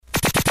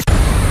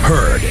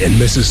Heard in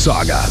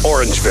Mississauga,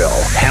 Orangeville,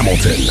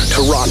 Hamilton,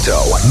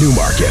 Toronto,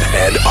 Newmarket,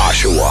 and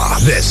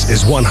Oshawa. This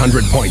is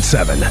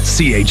 100.7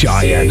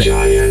 CHIN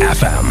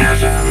FM.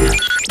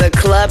 The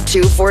Club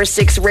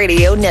 246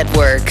 Radio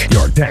Network.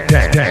 Your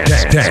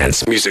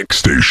dance music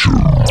station.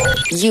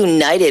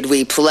 United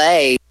we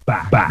play.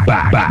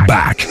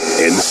 Back.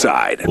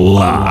 Inside.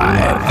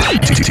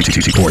 Live.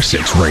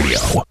 246 Radio.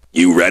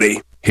 You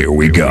ready? Here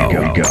we go.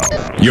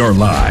 You're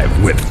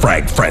live with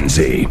Frank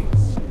Frenzy.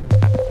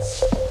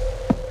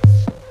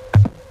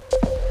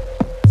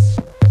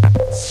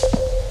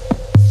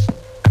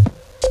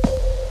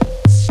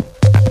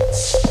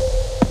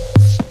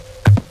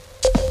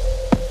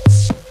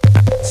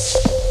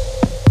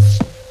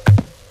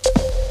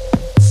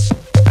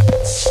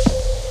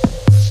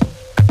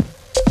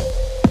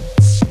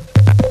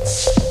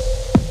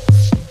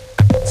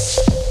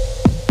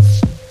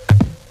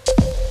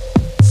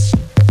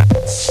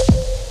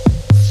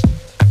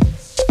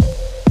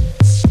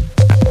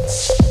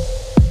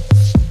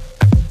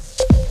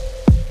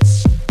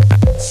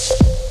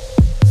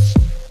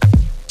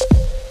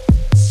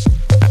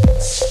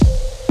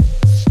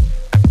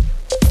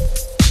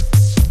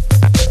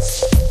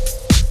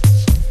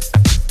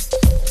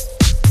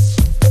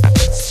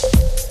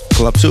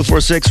 Club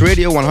 246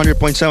 Radio,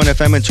 100.7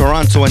 FM in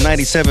Toronto and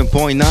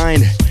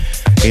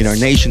 97.9 in our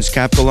nation's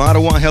capital,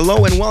 Ottawa.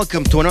 Hello and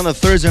welcome to another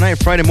Thursday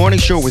night, Friday morning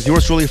show with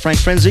yours truly, Frank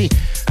Frenzy.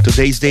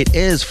 Today's date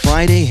is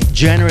Friday,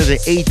 January the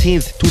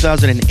 18th,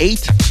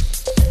 2008.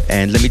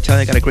 And let me tell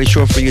you, I got a great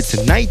show for you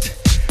tonight.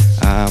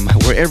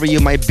 Wherever you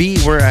might be,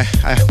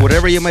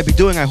 whatever you might be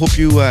doing, I hope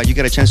you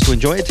get a chance to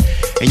enjoy it.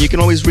 And you can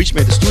always reach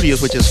me at the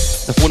studios, which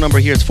is the phone number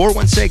here is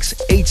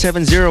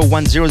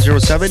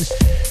 416-870-1007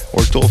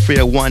 or toll free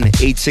at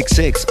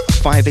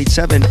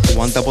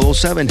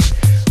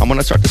 1-866-587-1007. I'm going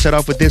to start the set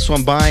off with this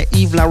one by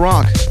Yves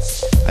LaRock,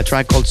 a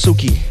track called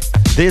Suki.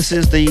 This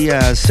is the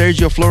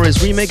Sergio Flores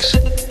remix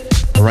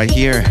right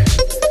here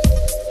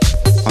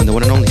on the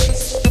one and only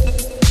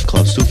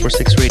Club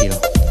 246 Radio.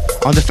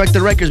 On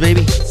Defected Records,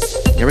 baby.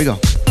 Here we go.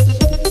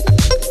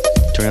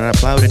 Turn it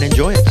up loud and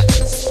enjoy it.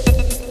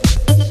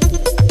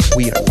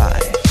 We are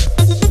live.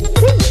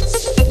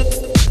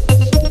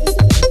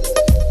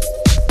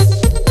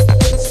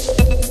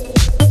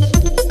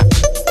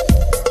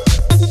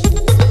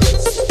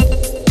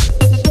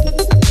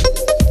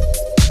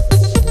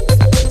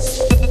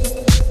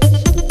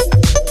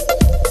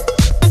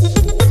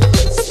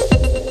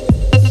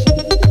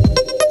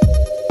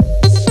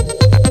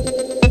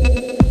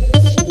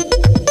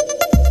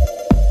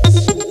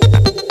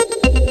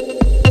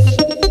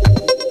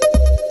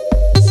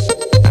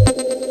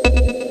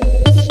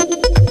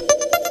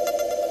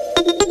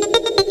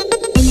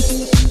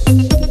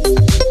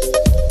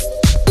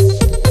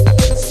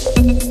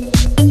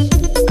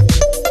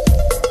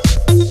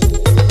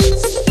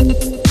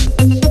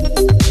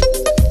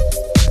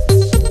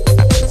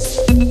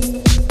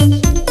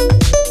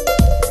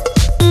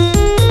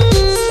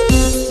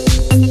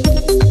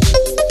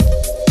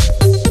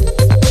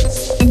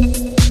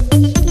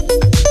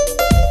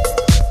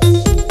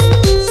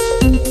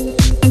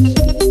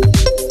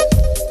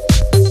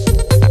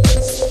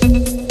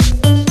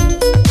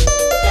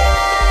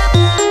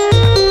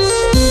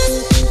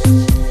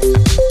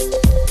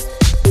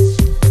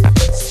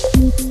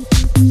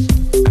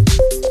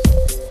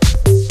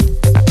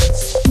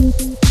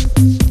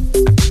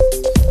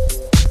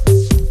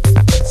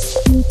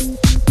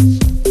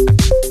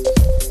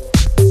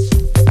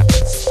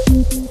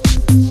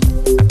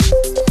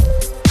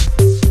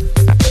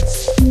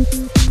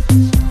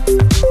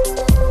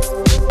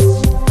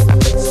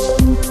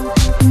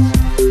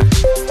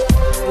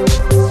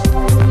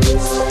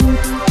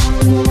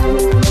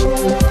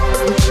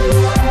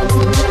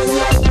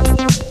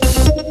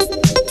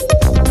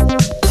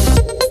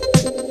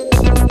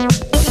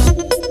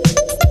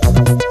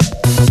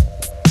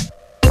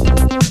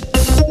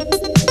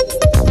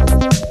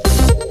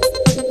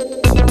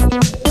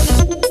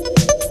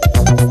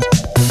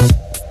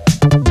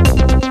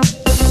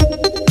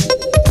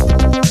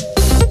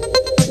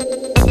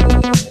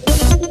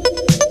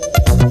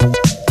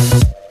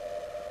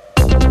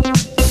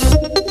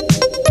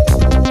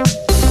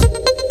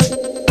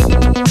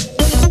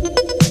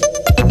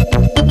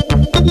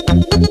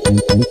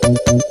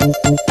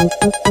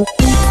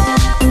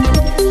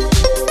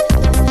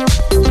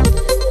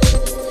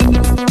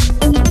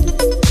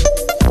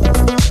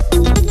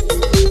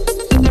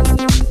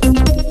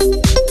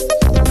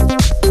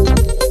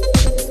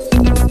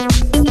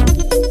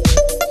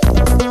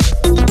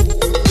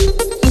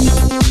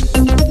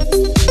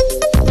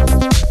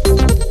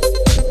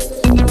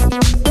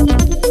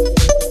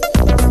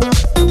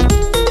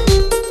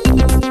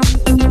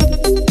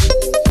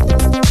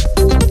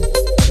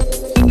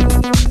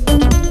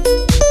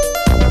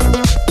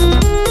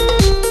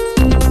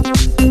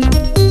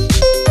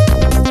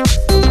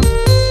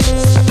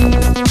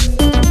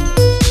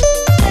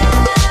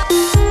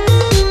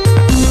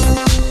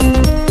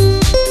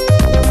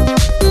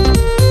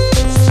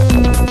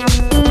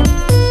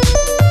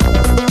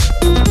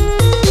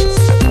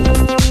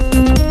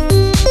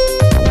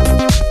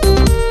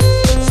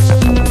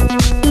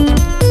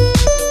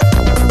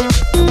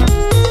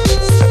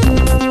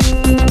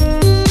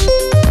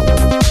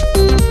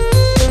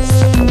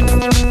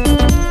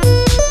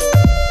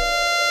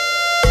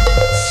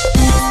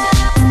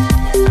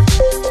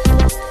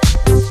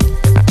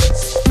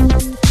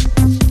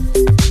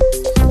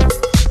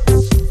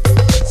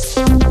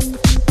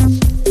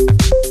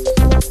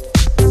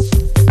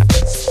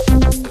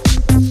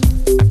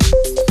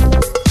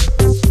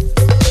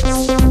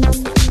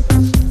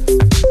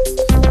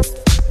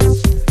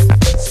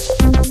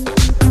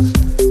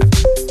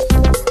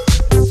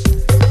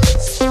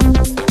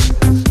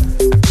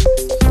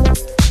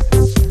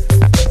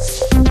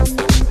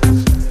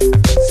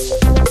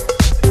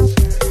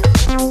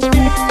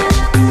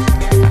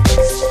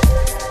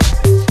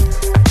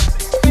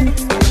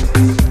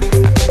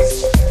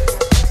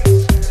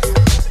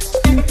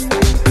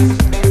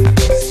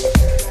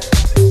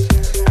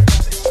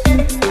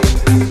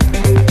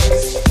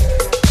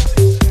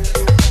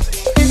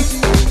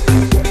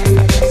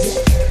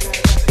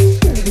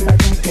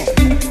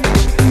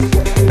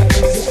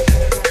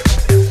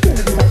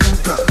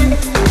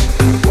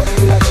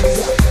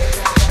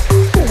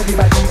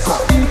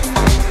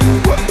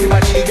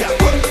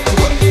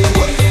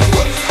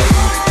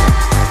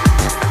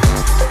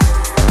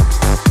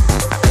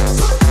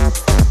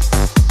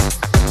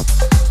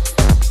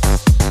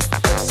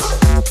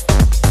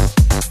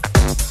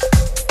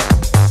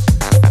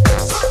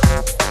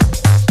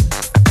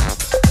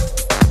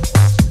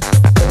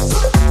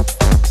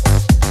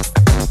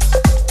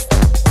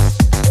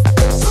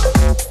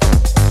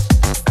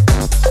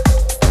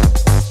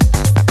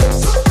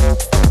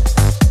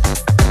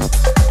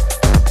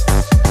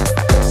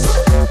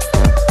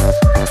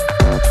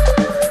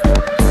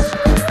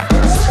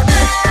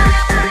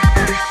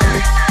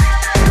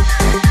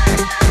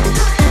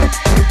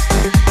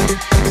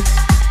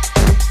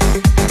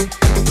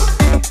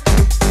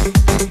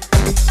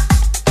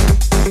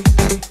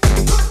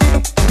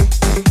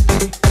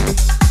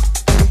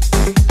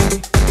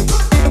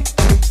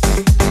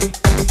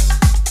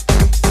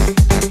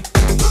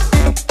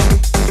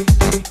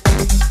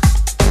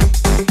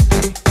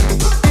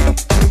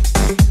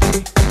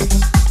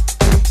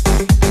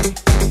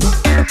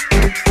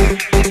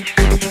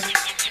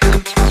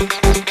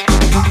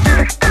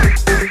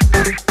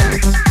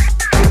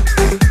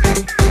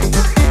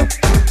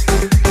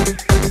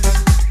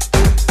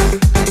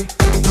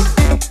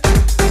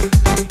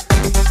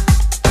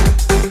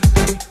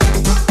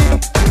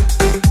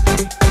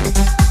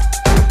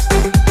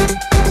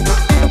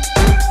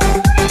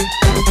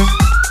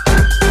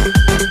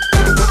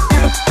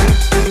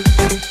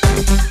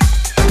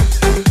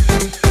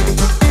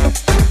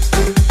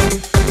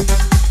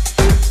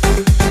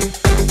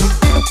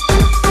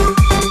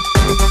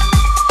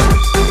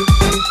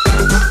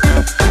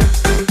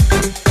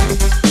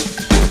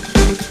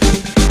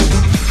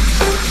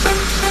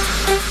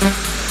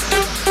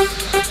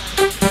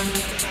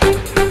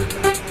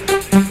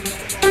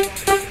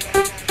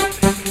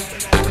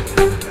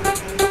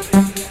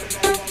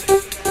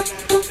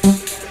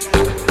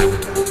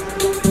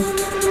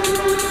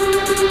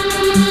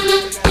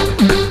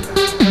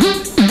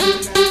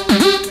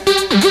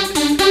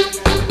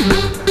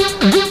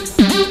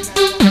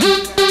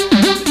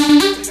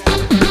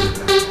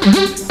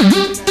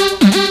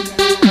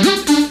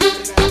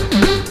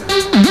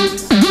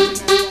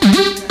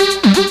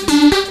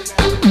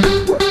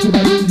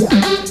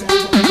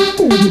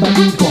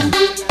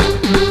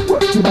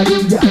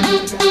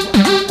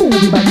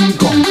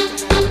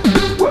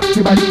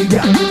 your body,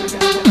 girl.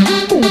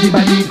 Move your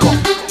body, come.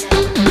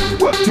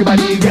 Work your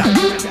body, girl.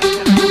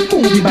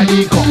 Move your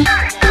body, come.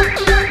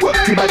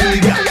 Work your body,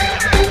 girl.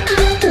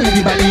 Move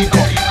your body,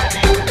 come.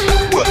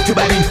 Work your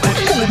body,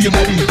 move your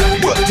body,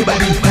 work your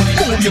body,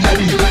 move your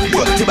body,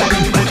 work your body,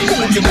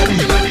 move your body,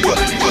 work.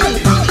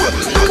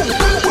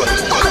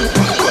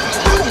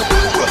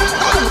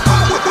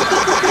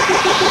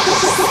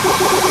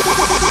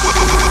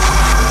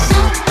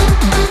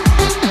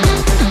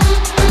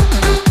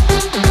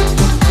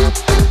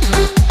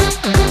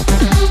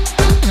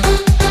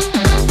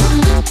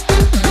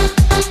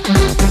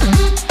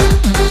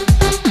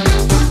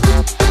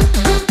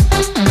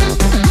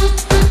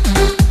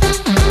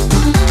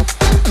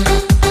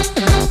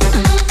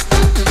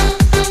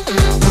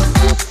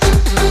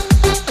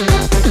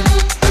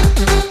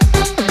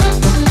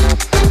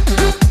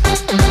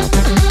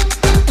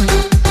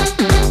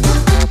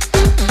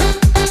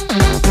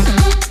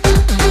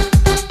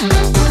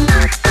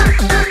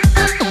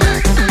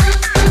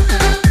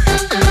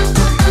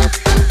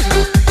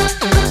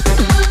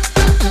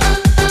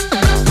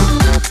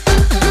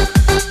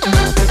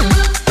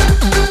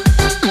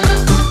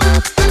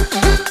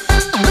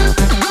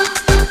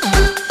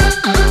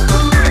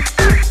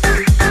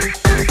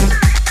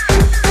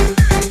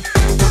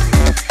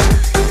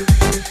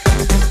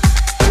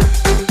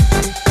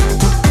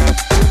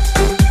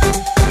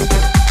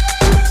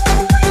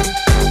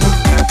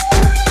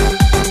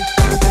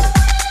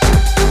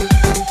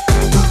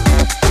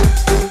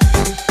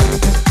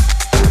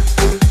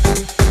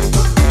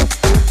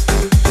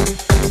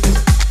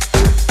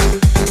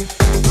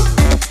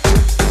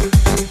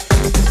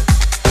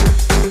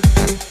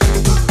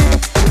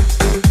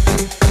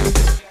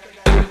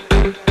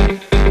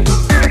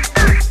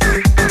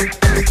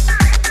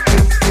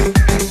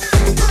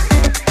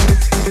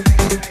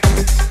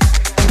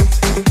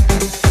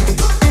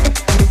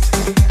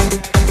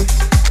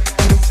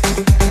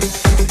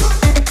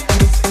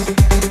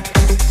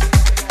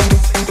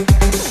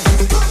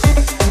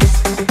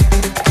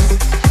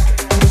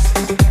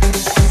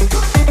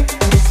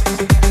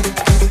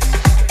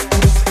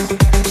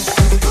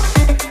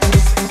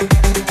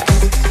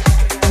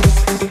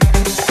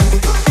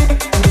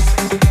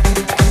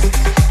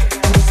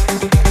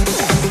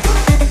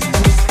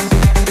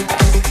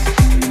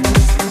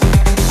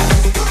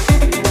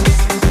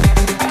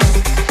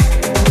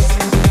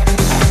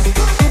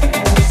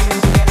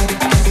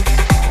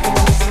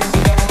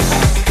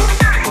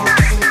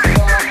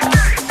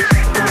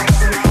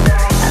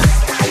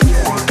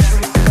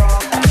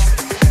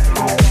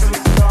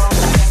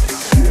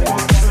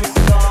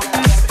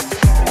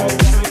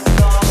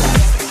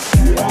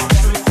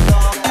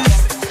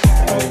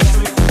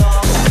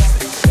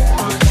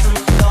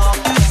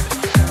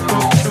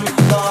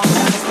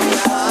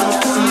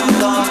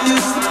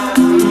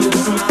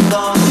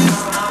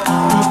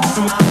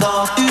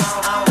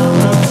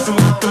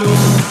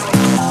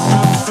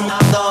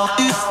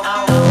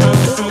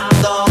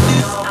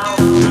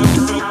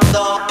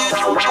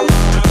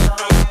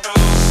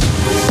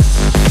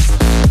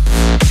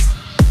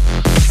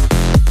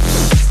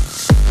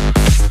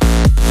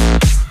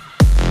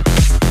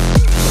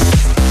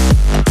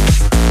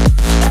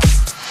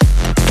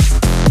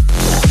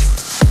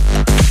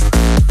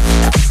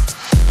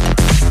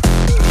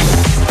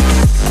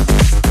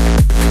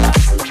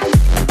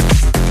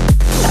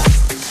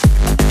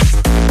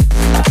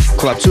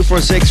 Club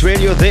 246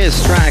 Radio.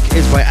 This track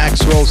is by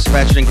Axwell,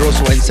 Sebastian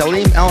Ingrosso, and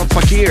Salim Al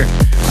Fakir.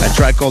 A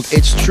track called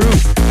It's True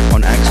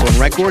on Axwell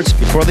Records.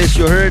 Before this,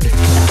 you heard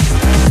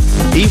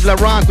Yves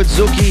LaRock with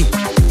Zuki,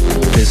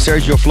 the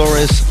Sergio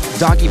Flores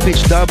Donkey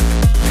Pitch Dub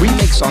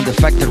remix on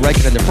Defected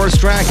Record. And the first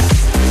track,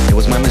 it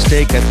was my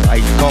mistake that I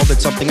called it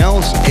something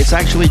else. It's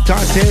actually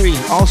Todd Terry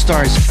All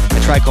Stars, a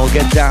track called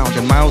Get Down,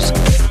 the Mouse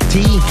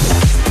T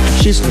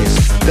Shizness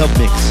dub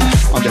mix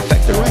on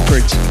Defected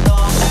Records.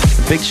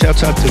 Big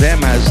shouts out to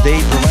them as they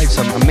provide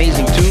some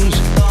amazing tunes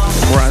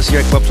for us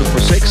here at Club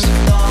 246.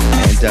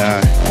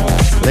 And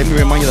let me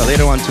remind you that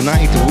later on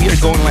tonight we are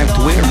going live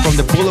to air from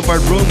the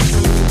Boulevard Room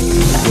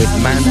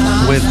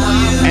with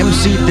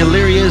MC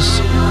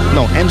Delirious,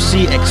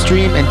 MC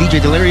Extreme and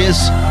DJ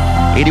Delirious,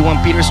 81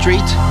 Peter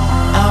Street. To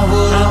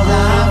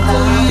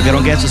get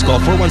on guests, it's call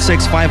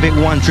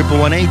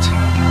 416-581-1118.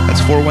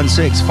 That's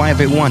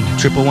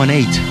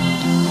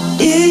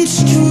 416-581-1118. It's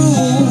true.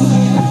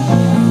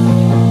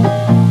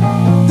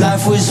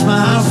 Life was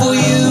smile for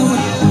you.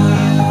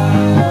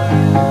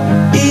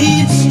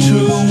 It's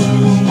true.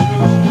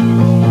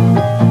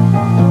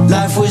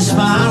 Life was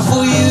smile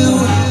for you.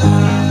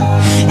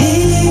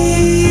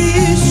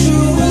 It's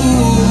true.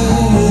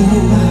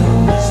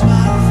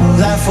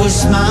 Life was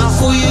smile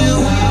for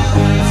you.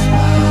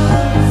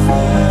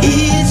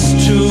 It's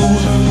true.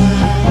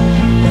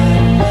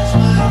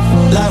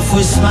 Life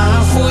was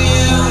smile for you.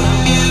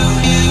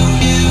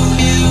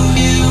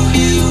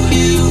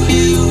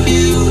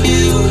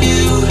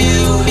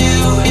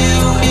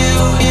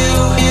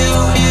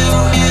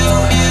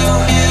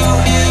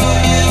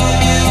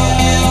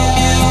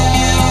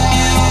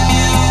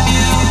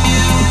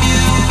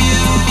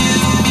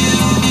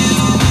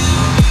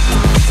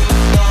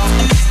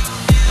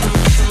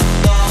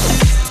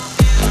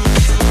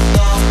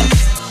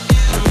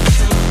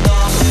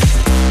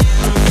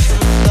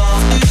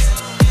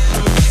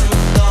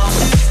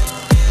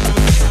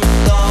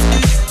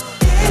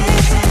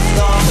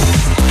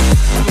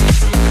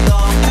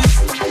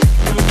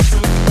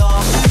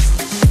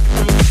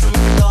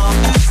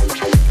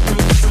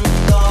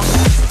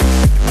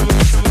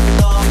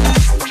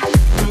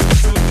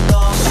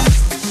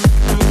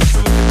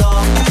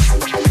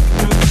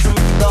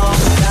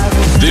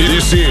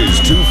 This is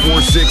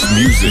 246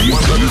 Music. 100.7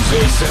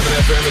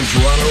 FM in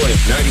Toronto and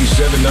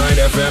 97.9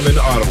 FM in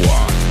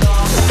Ottawa.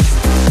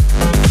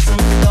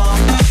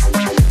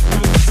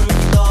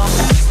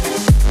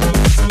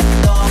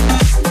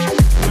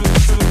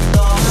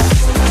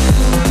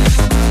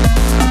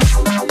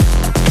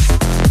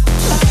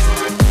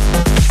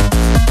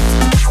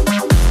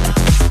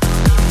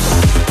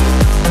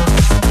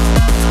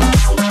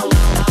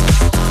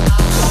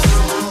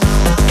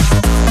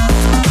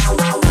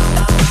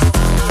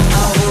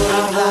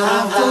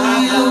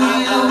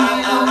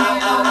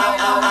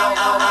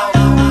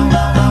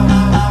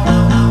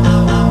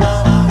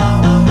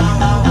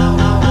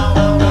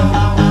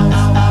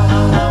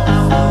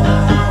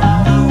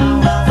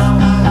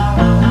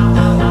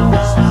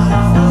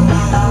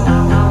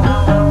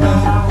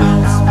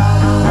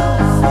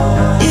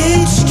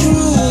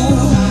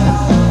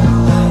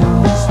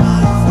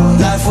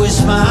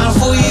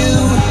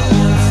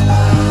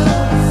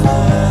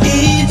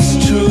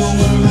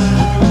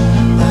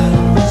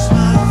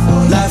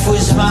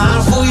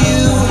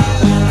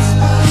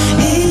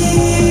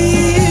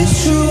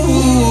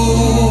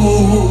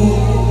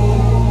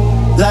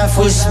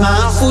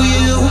 Smile for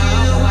you.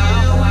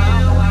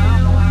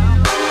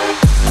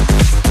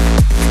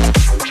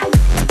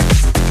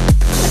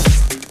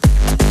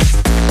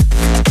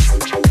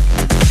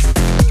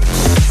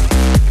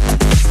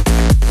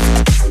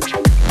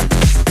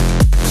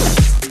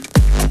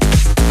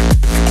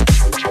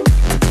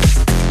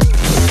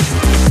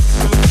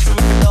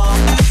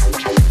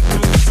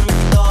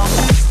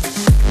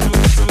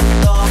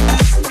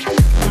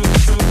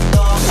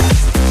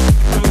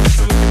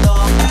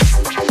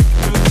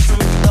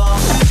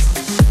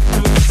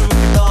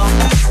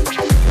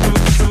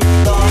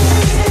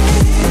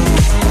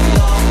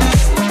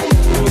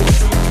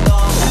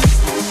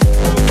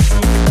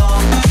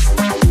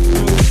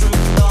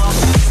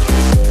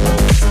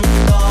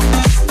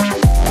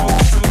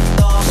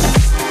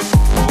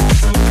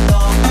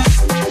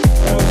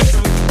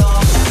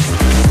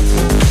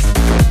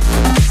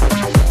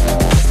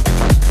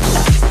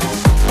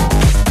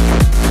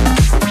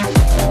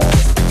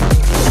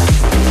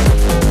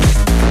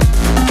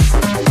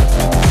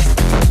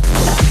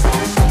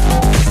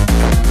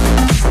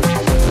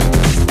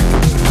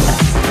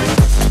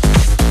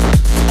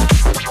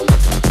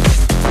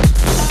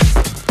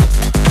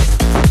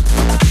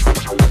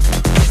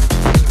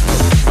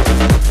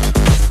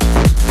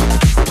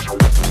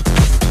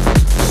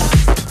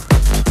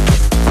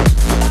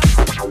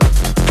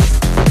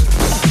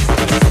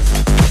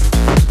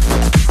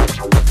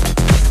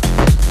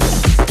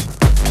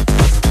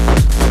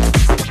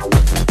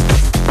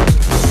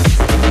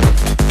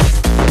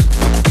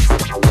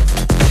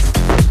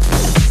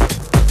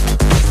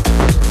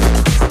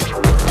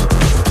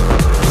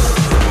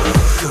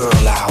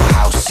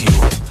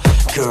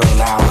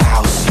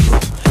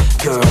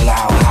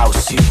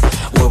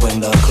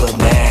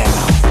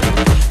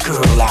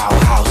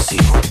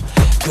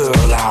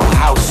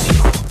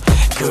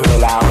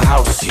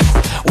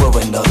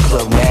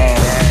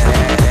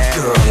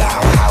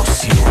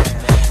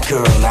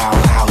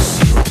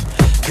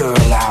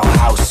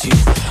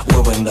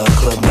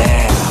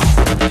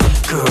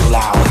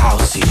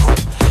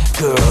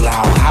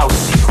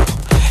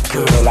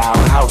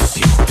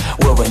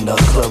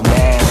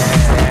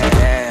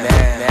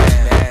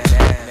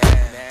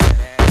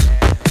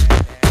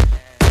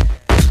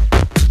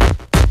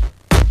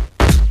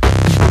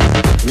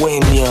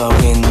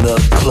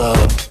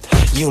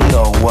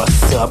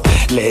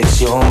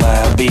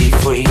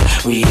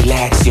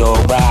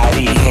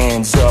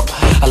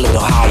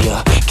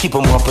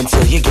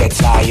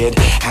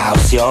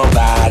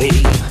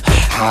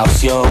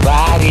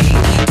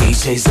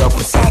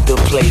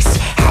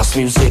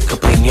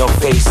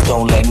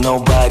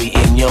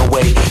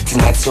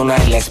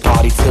 Tonight, let's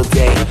party till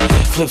day.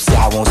 Flip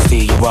side won't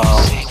steer you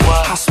wrong.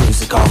 House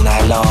music all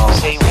night long.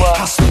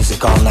 House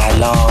music all night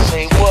long.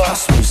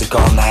 House music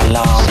all night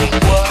long.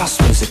 House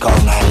music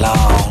all night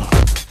long.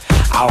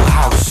 I'll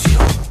house you.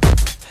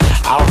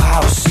 I'll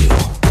house you.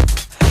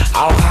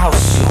 I'll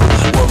house you.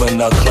 We're in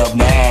the club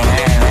now.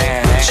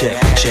 Check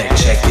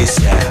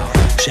this out.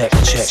 Check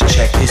this out.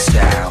 Check this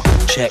out.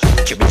 Check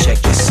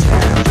this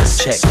out.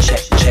 Check this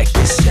out. Check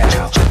this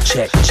out.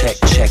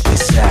 Check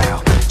this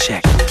out.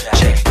 Check this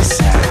out. Check this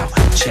out.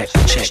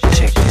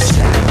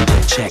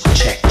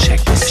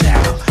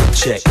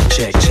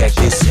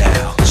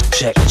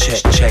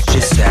 Check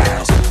this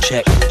out.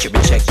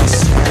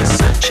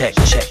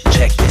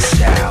 Check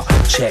this out.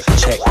 Check this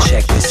out.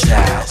 Check this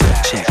out.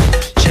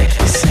 Check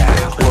this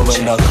out. We're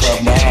in the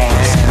club now.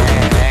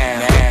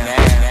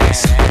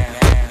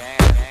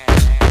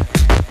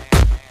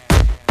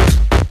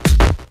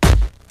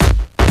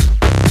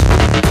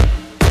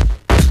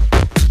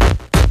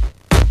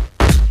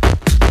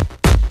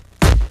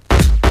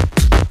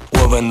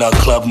 In the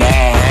club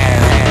now,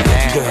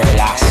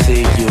 girl, I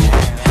see you.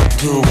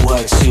 do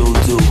what you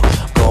do.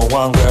 Go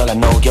on, girl, I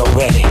know you're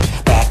ready.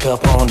 Back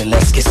up on it,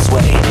 let's get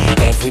sweaty.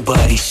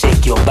 Everybody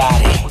shake your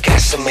body. We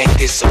got to make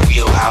this a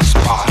real house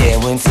party.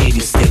 Guaranteed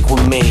you stick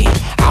with me.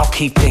 I'll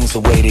keep things the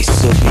way they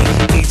should be.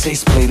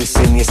 DJs play this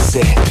in your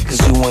set, cause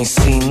you ain't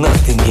seen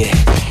nothing yet.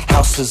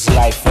 House is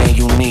life and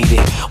you need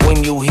it.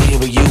 When you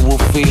hear it, you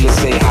will feel it.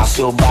 Say, house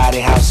your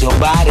body, house your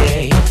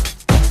body.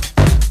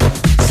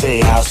 Say,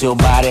 house your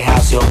body,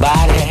 house your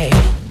body.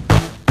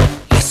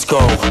 Let's go,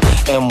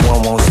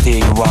 M1 won't steer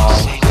you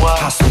wrong.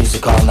 House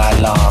music all night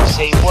long.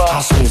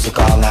 House music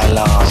all night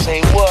long.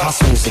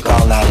 House music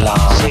all night long.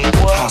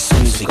 House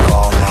music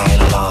all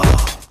night long.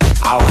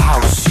 I'll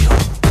house you.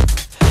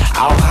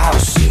 I'll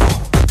house you.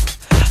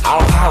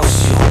 I'll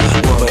house you.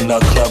 We're in the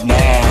club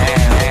now.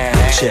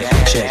 Check,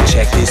 check,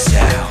 check this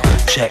out.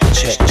 Check,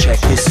 check, check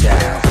this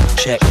out.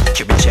 Check,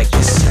 check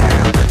this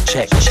out.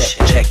 Check,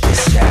 check, check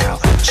this out.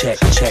 Check,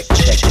 check,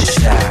 check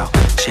this out.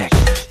 Check,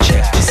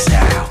 check this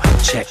out.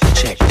 Check,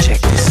 check, check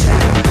this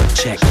out.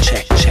 Check,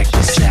 check, check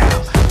this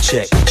out.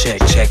 Check, check,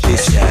 check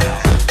this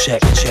out.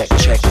 Check, check,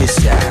 check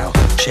this out.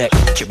 Check,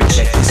 check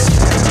this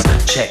out.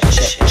 Check,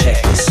 check,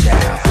 check this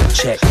out.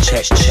 Check,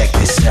 check, check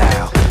this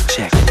out.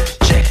 Check,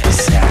 check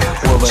this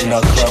out. We're in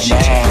the club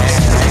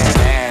now.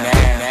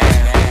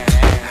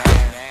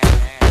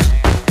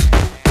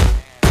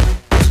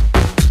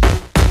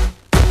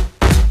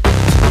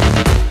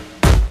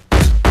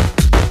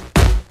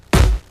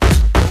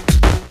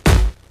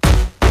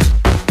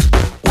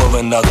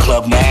 In the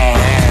club now.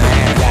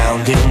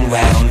 Roundin',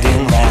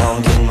 roundin',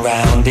 roundin',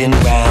 roundin',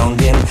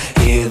 roundin'.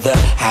 Hear the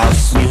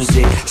house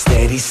music,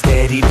 steady,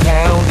 steady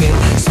pounding.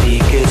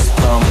 Speakers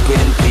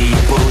pumping,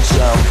 people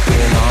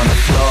jumping on the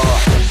floor.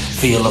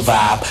 Feel the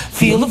vibe,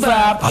 feel the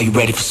vibe. Are you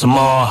ready for some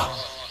more?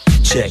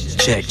 Check,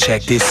 check,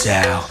 check this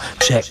out.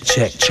 Check,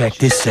 check, check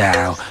this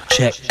out.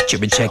 Check,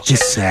 check, check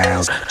this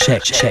out.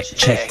 Check, check,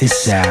 check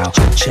this out.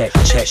 Check,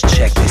 check,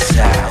 check this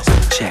out.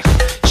 Check,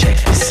 check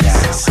this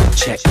out.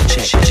 Check,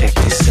 check, check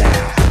this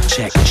out.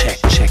 Check, check,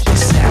 check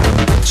this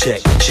out.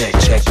 Check, check,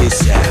 check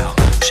this out.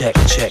 Check,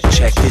 check,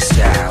 check this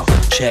out.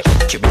 Check,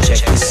 check,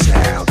 check this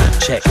out.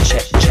 Check,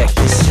 check, check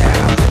this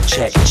out.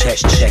 Check, check,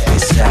 check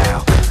this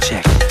out.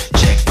 Check,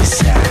 check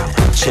this out.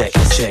 Check,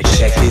 check,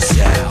 check this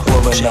out.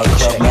 We're in the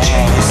club now.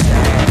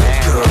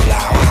 Girl,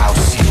 I'll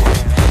house you.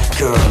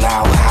 Girl,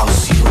 I'll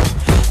house you.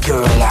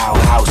 Girl, I'll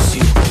house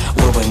you.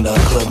 We're in the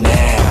club now.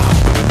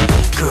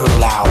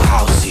 Girl, I'll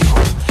house you.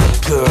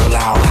 Girl,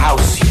 I'll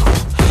house you.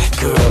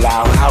 Girl,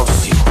 I'll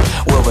house you.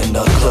 We're in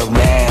the club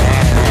now.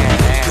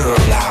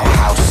 Girl, I'll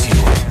house you.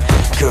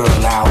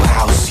 Girl, I'll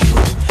house you.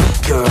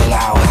 Girl,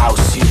 I'll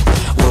house you.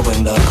 We're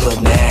in the club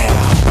now.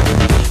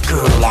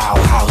 Girl,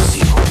 I'll house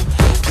you.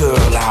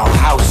 Girl, I'll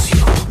house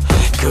you.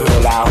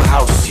 Girl, I'll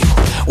house you.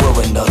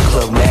 We're in the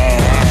club now.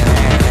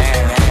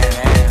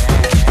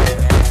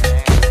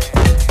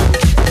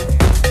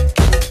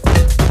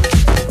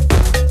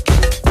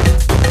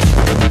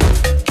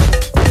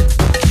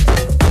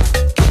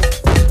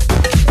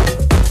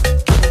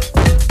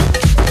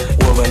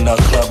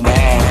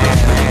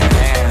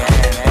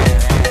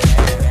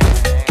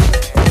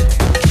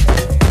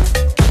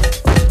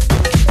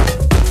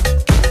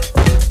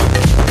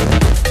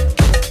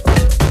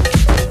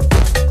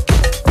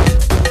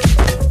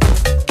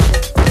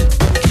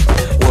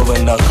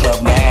 The club.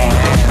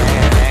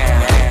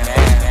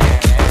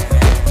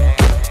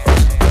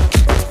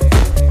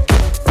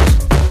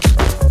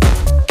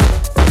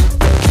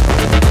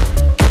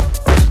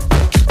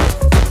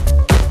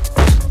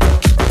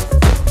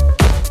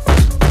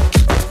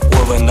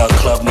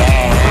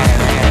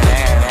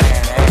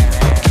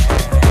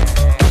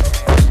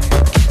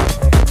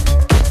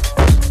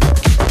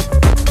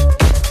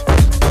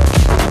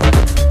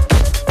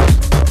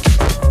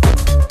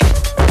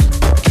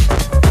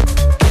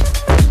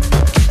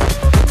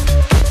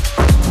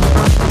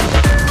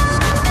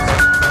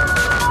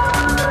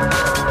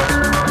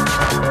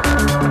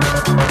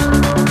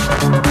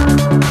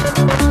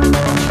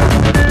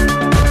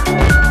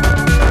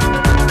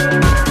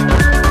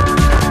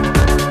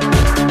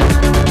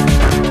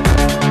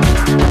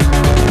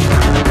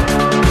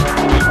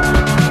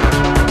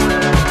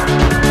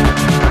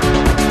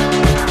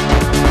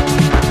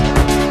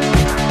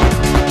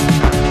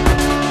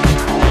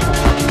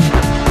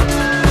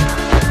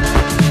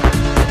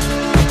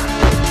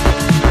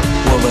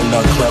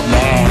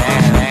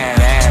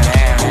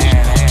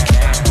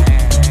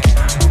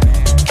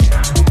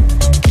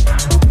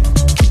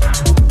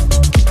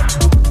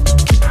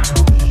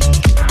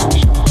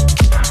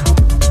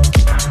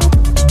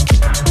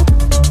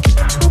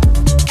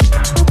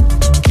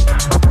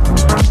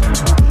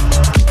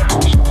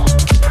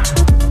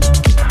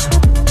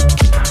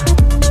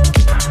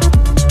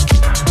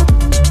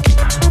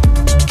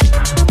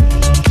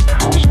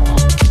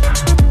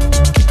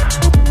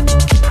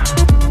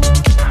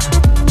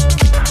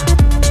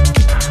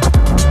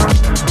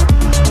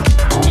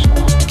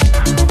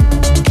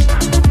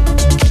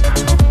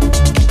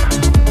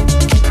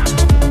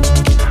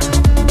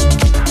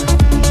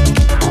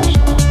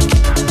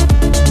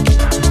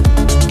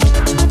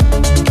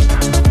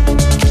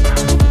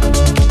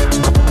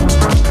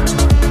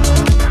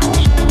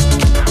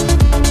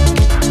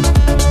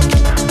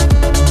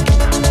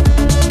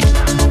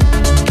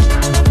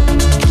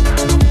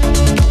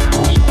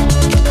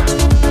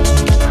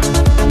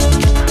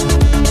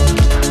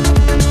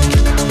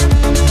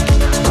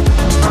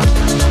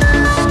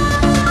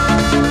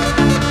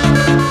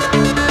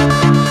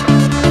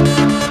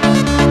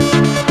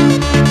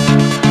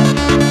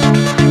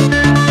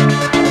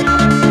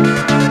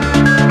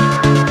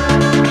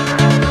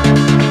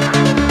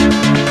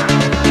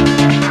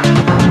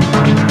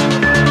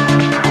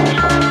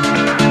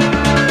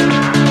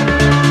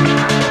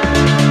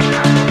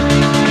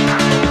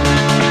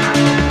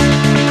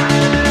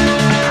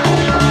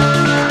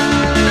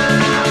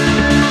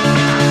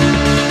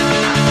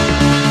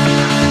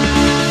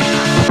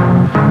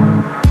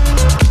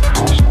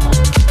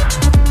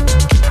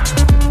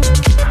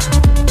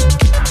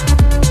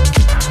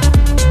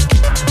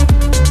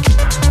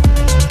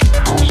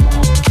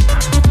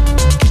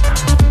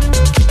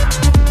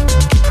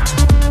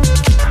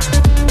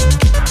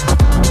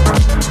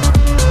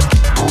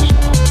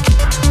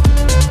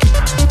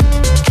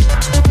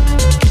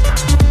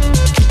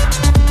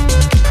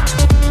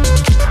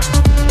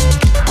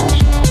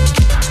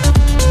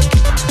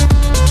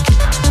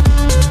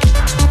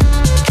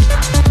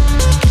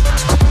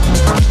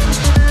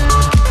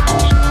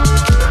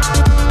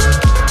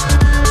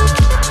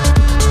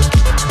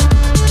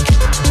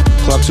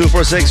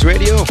 246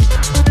 Radio.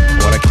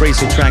 What a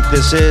crazy track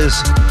this is.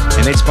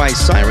 And it's by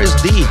Cyrus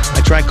D,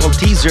 a track called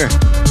Teaser.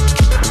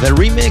 The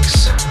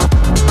remix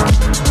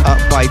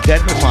by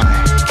Deadmify.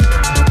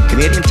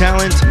 Canadian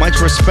talent,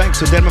 much respect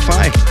to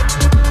Deadmify.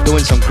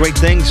 Doing some great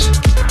things.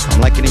 I'm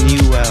liking a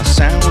new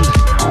sound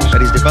that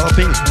he's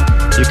developing.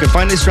 You can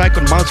find this track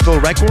on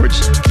Mouthful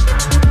Records.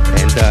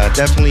 And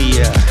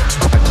definitely a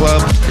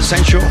club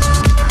essential.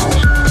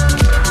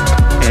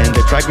 And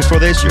the track before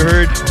this, you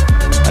heard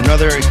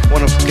another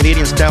one of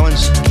Canadian's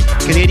talents.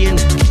 Canadian,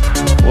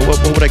 what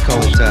would I call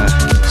it?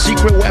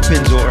 Secret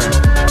weapons or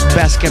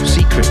best kept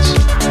secrets.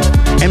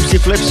 MC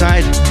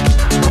Flipside,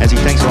 as he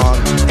thanks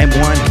along,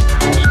 M1,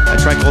 a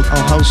track called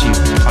I'll House You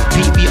on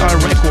PBR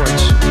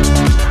Records.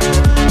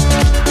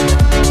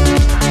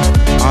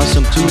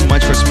 Awesome tune,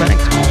 much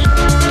respect.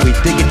 We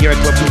dig it here at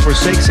Club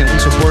 246 and we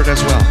support it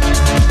as well.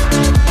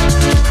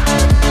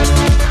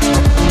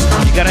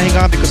 You gotta hang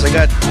on because I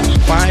got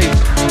 5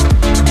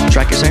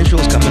 track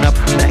essentials coming up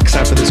next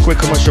after this quick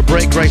commercial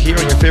break right here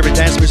on your favorite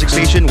dance music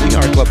station. We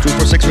are Club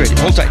 246 Radio.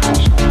 Hold tight.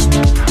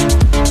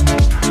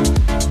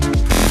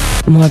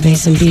 More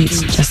bass and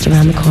beats just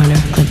around the corner.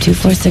 Club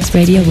 246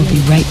 Radio will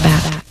be right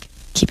back.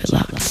 Keep it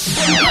locked.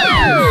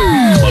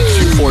 Club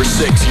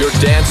 246, your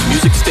dance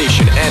music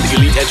station and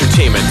Elite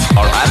Entertainment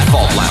are at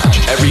Vault Lounge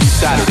every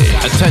Saturday.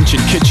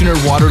 Attention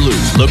Kitchener-Waterloo.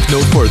 Look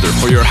no further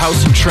for your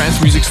house and trance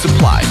music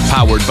supply.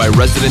 Powered by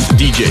resident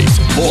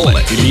DJs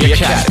Bullet,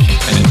 Iliacatic,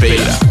 and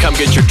Beta. Come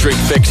get your drink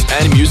fix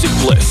and music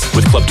bliss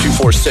with Club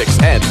 246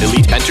 and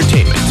Elite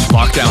Entertainment.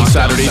 Lockdown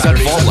Saturdays at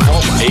Vault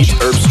Lounge, 8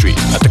 Herb Street,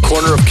 at the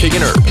corner of King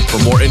and Herb. For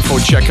more info,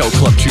 check out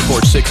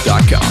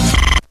club246.com.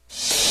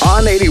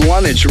 On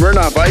 81 and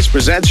Smirnoff Ice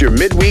presents your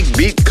midweek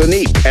beat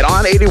clinique at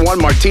On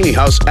 81 Martini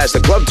House as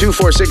the Club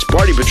 246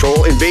 Party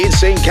Patrol invades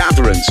St.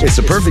 Catharines. It's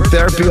a perfect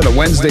therapy on a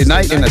Wednesday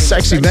night in a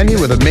sexy venue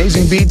with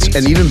amazing beats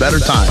and even better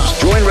times.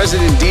 Join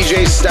resident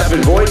DJs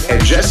Stephen Voigt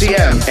and Jesse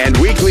M and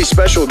weekly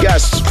special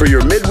guests for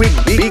your midweek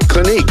beat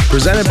clinique.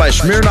 Presented by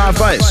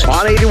Smirnoff Ice.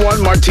 On 81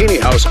 Martini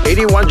House,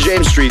 81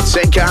 James Street,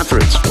 St.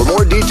 Catharines. For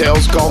more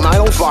details, call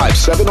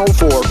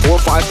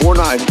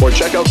 905-704-4549 or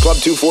check out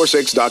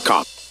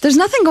club246.com. There's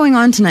nothing going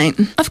on tonight.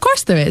 Of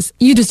course there is.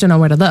 You just don't know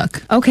where to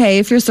look. Okay,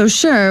 if you're so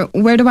sure,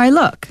 where do I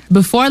look?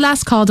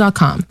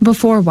 BeforeLastCall.com.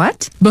 Before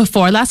what?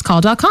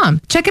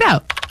 BeforeLastCall.com. Check it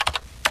out.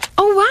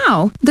 Oh,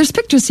 wow. There's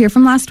pictures here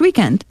from last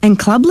weekend. And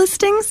club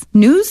listings,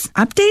 news,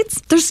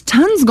 updates. There's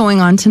tons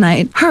going on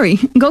tonight. Hurry,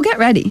 go get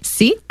ready.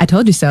 See? I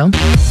told you so.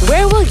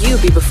 Where will you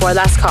be before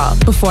last call?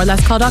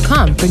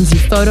 BeforeLastCall.com brings you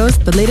photos,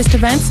 the latest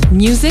events,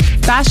 music,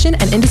 fashion,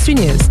 and industry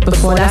news.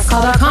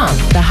 BeforeLastCall.com.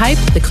 The hype,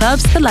 the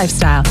clubs, the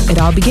lifestyle. It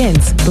all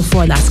begins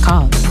before last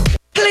call.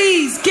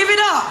 Please give it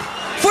up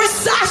for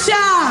Sasha!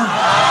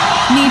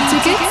 Need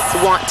tickets?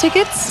 Want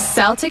tickets?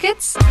 Sell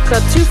tickets?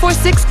 Club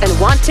 246 and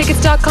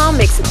WantTickets.com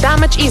makes it that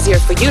much easier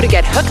for you to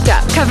get hooked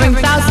up. Covering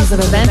thousands of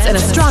events and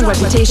a strong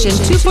reputation,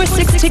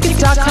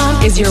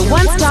 246tickets.com is your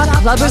one-stop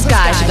clubber's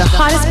guide to the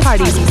hottest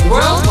parties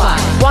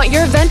worldwide. Want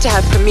your event to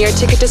have premier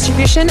ticket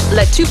distribution?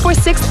 Let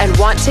 246 and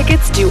Want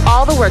Tickets do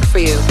all the work for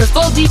you. For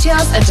full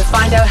details and to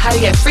find out how to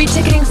get free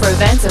ticketing for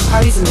events and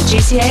parties in the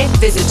GTA,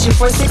 visit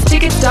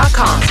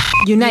 246tickets.com.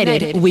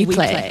 United, we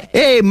play.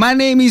 Hey, my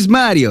name is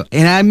Mario,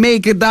 and I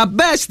make the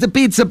best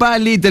pizza by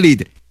Little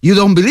Italy. You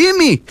don't believe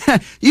me?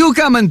 You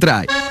come and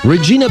try.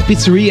 Regina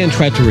Pizzeria and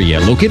Trattoria,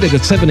 located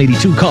at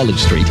 782 College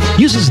Street,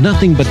 uses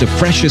nothing but the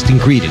freshest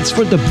ingredients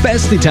for the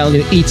best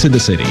Italian eats in the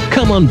city.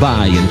 Come on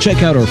by and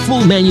check out our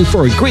full menu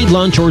for a great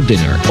lunch or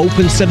dinner.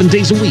 Open 7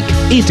 days a week.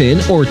 Eat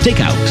in or take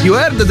out. You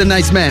heard the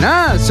nice man,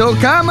 huh? So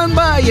come on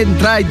by and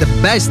try the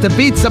best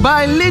pizza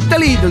by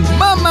Little Italy.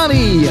 Mamma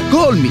mia!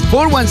 Call me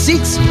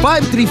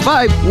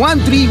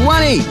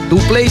 416-535-1318 to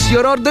place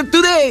your order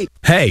today.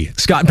 Hey,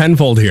 Scott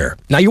Penfold here.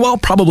 Now, you all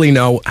probably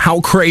know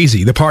how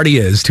crazy the party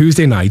is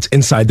Tuesday nights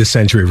inside the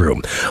Century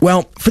Room.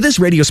 Well, for this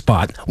radio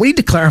spot, we need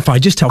to clarify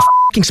just how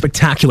f***ing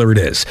spectacular it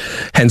is.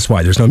 Hence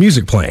why there's no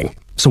music playing.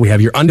 So we have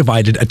your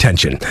undivided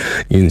attention.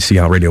 You can see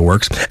how radio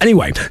works.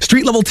 Anyway,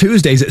 Street Level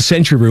Tuesdays at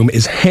Century Room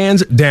is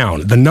hands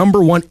down the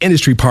 #1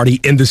 industry party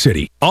in the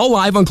city. All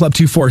live on Club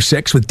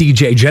 246 with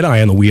DJ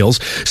Jedi on the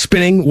wheels,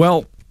 spinning,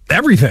 well,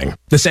 everything.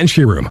 The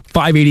Century Room,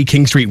 580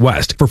 King Street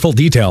West. For full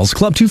details,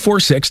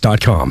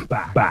 club246.com.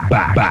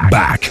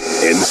 Back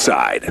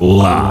inside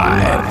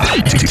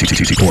live.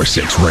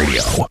 246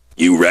 Radio.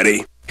 You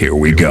ready? Here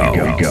we go.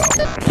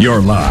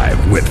 You're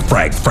live with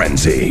Frank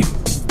Frenzy.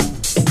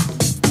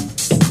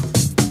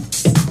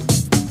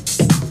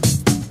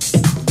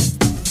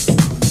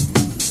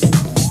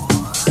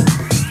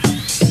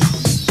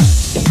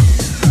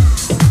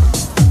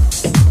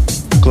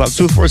 Club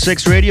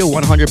 246 Radio,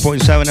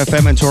 100.7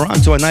 FM in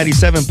Toronto and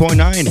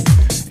 97.9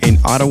 in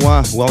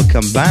Ottawa.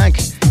 Welcome back.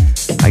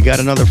 I got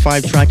another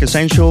 5-track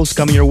essentials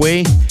coming your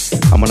way.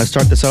 I'm going to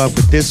start this off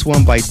with this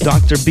one by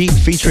Dr. Beat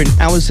featuring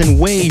Allison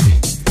Wade.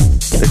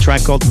 The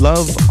track called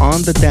Love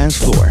on the Dance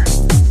Floor.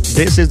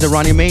 This is the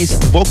Ronnie Mace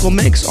vocal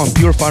mix on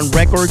Pure Fun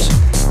Records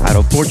out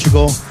of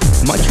Portugal.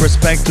 Much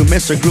respect to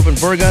Mr. Gruben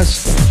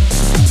Vargas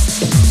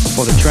for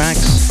for the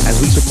tracks as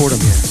we support them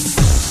here.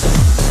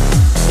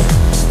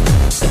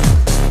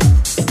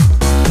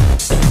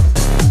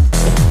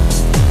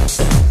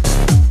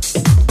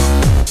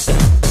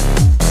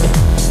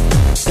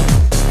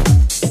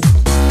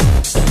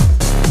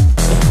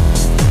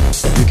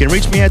 You can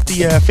reach me at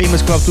the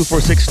famous Club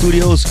 246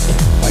 studios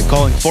by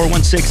calling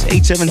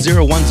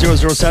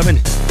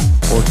 416-870-1007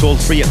 or toll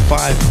free at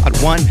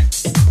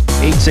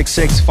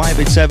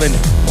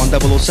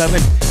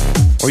 1-866-587-1007.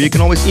 Or you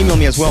can always email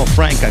me as well,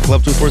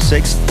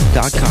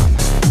 frank@club246.com.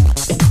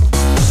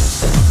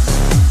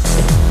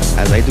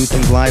 As I do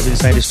things live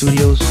inside the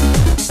studios,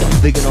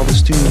 I'm digging all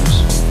these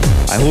tunes.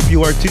 I hope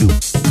you are too.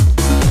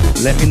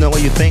 Let me know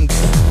what you think.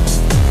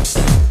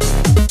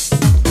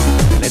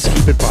 Let's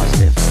keep it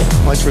positive.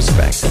 Much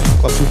respect.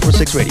 Club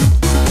 246 Radio.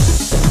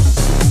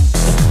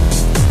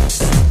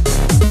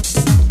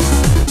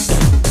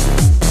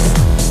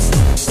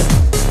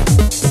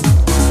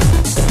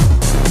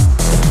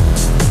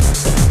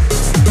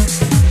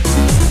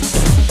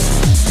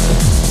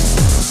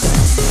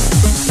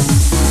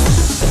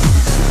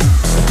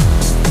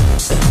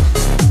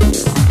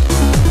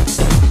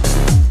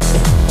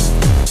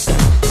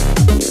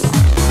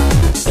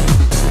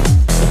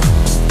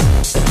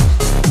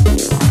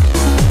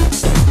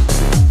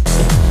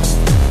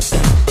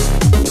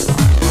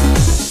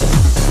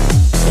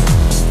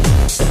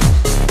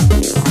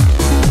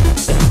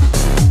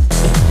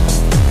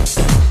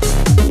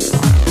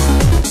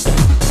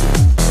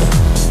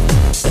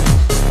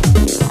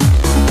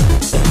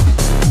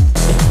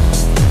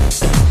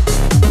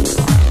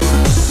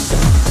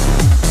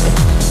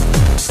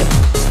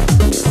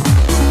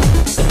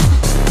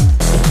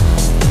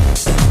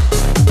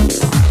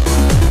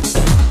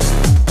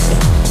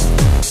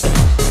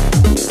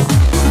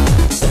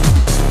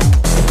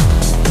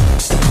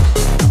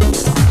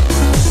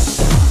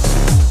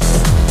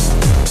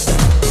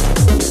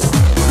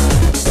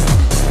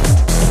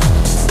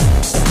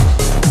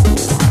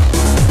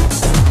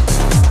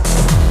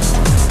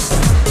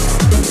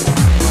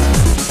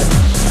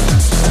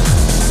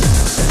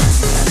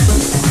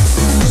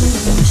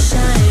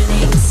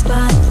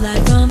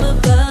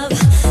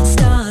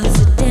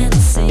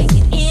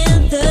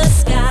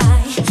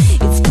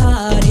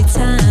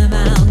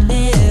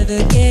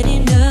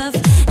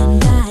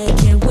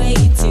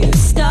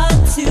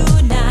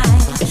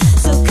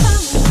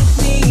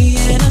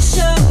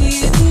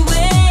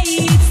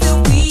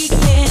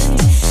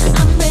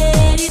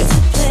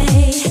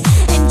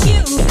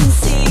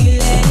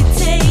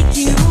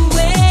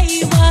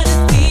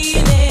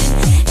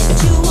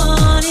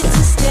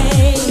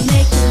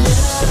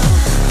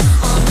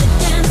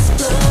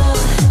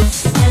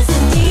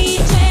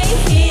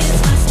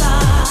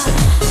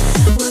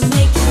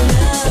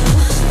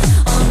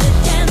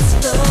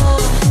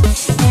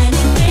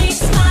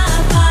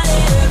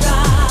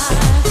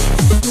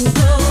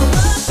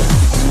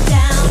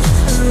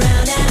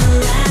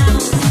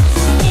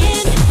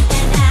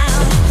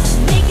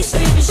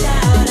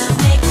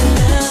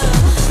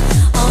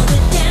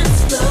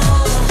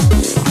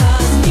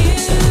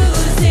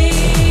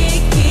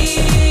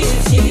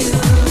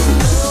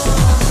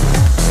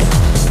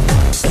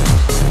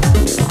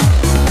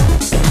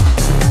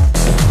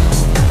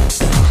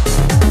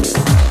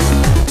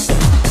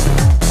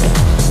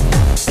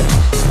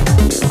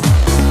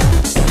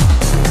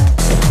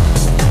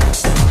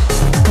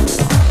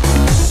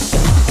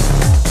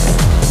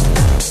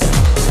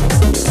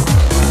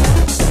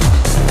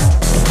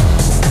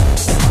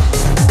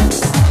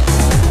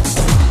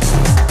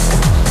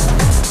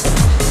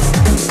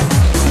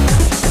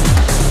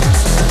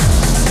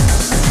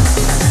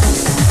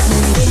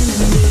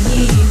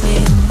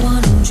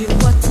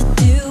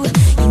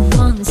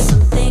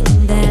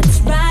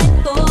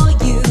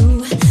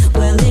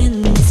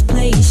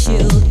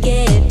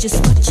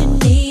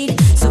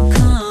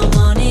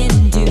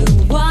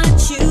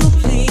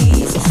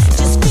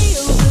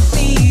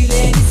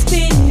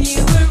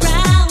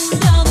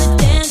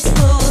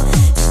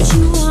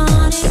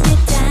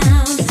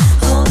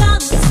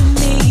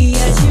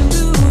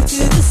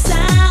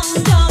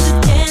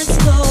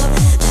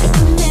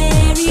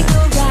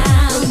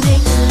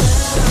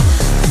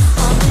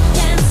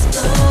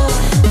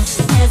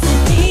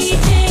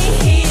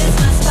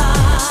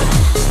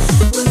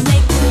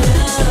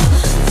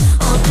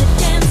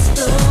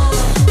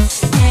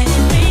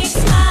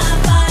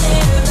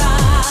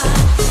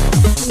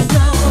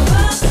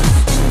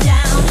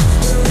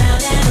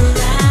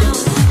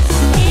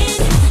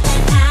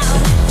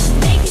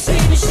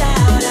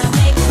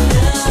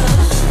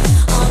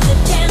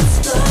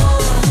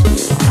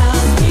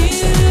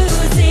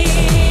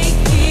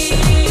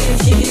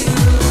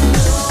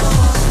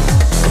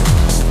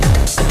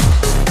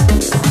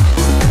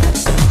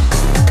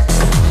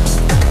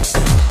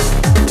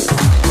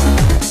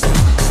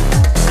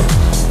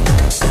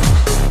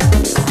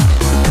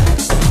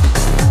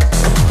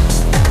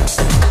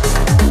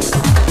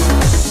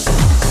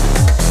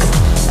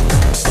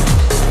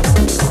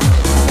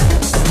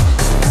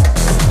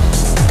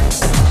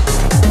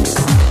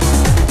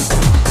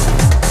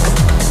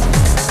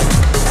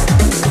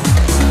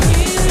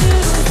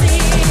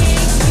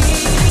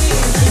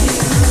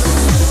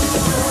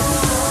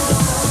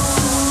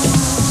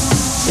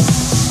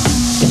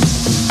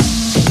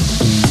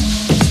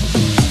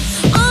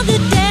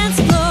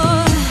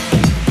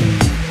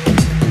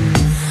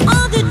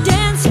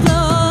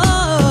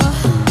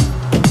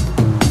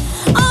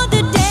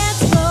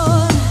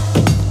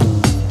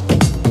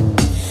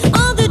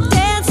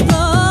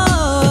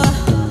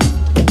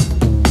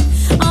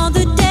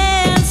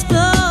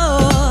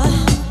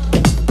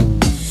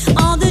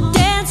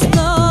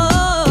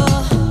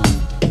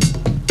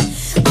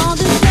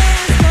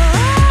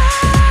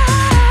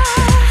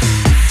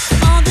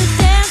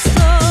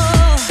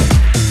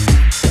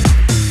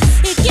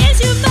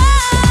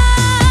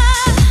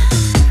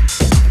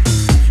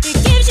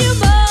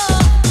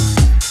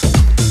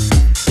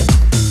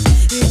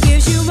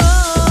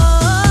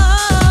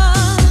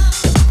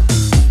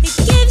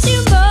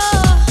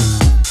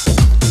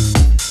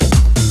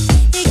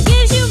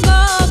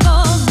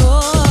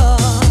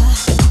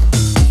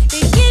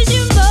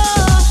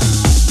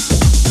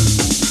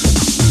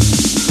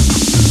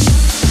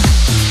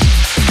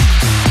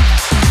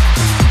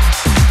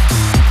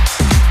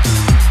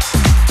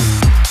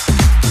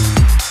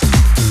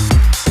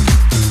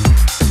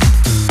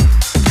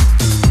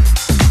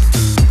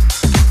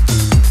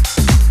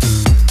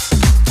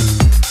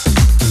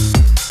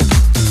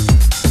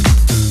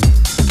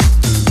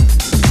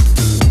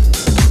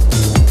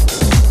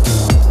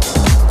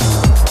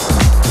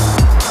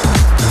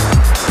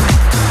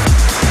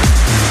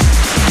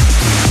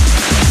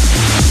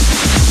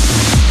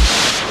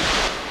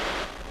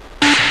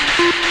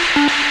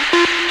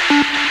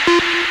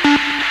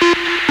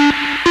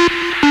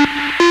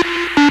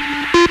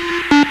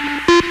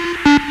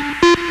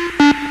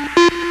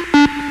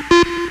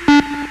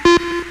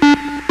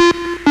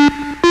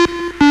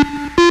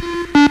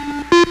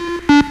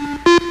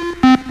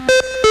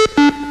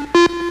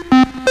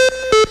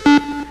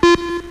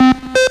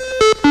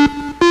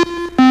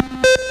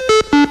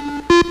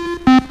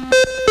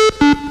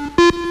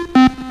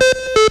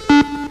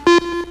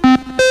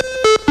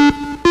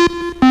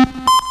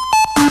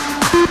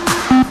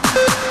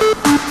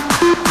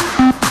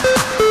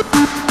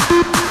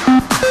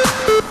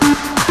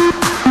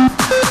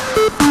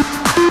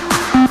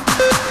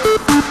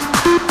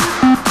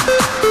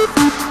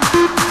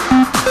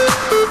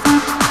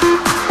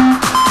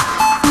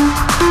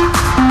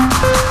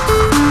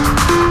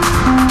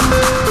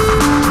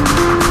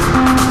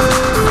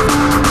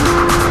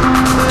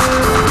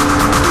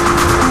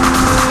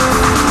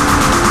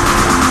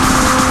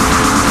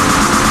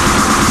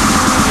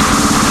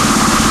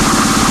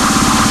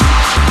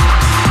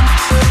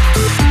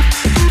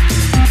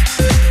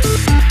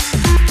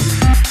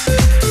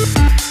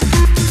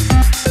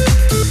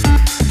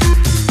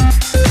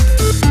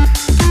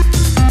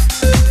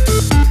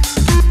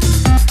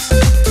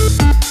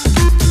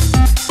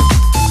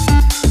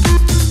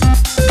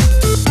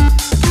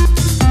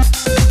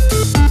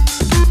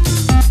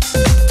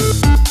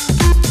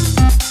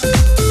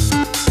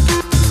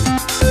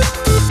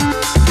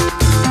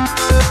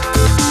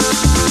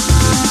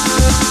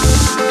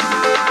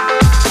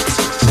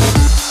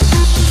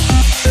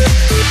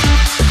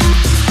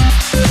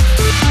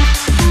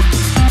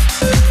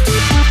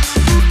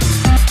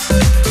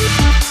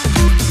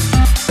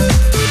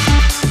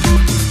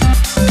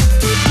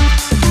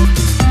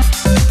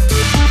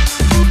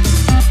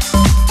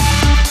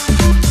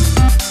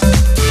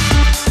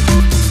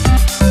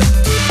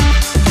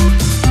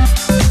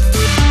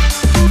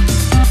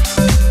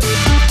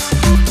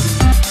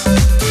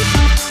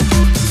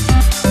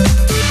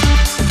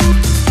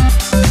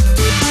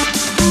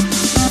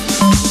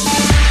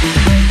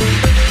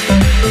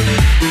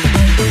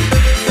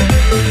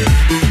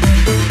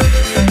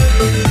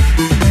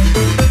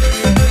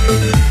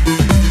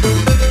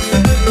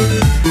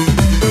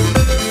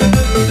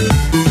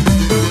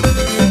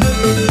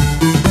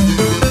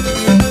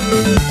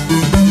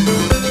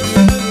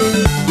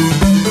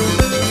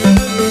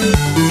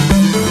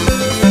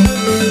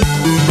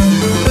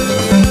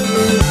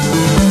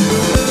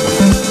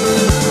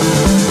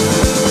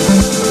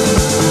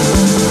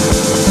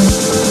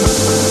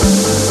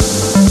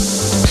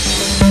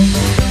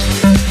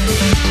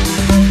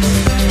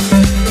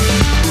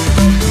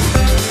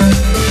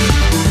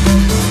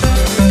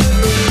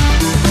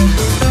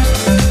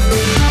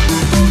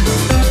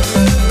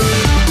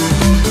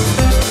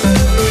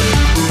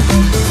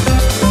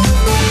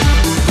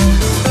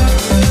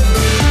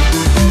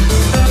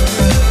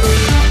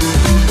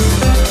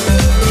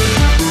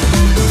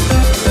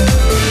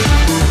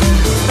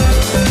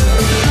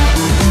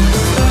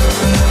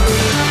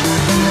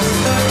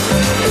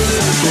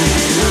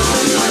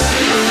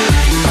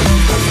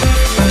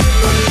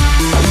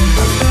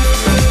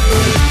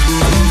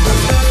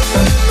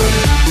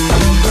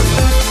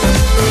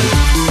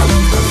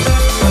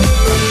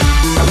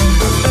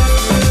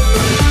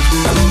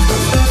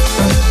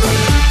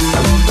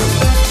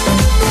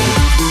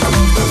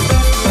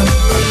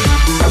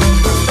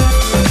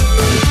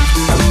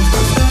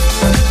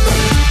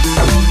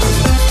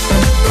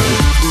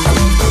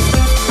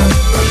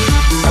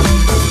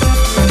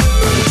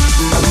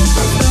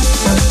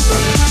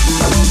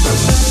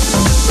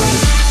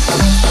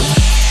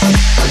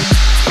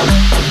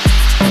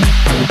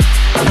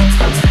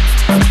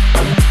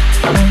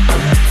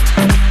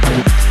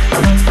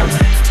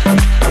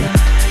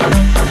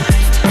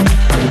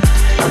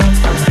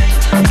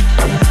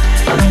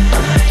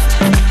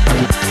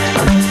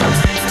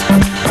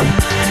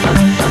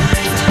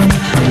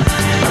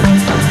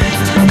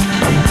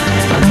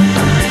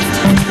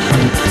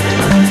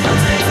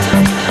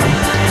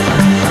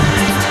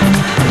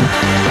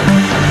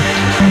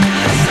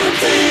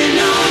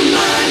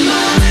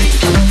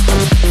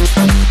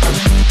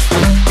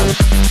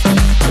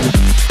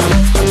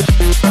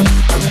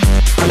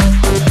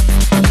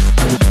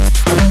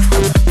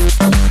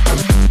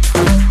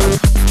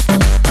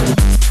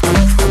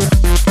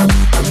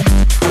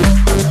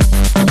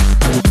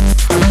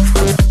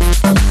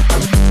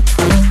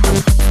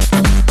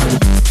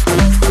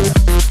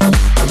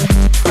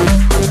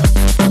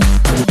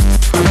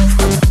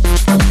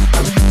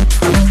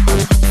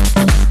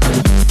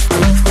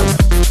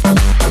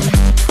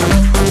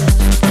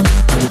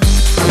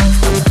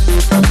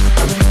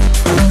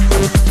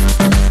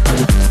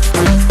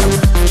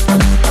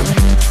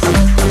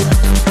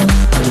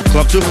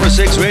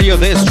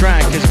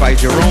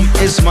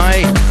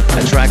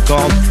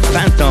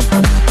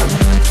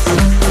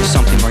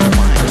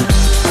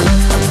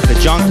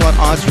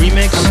 Mods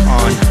remix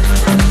on.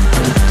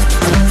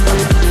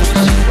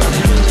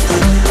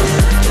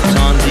 It's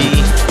on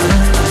the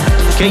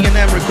K&M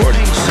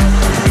recordings.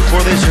 Before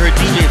this, you heard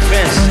DJ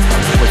Fizz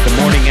with The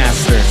Morning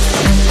After.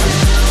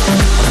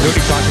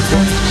 Dirty Talk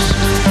recordings.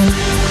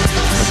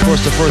 Of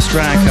course, the first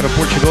track out of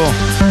Portugal,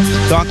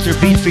 Dr.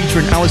 Beat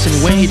featuring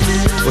Allison Wade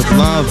with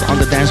Love on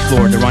the Dance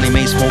Floor, the Ronnie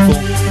Mace vocal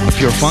of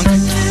Pure Funk.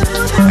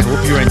 I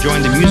hope you're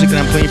enjoying the music that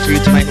I'm playing for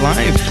you tonight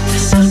live.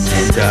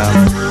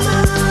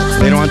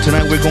 And later on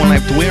tonight, we're going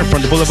live to air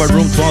from the Boulevard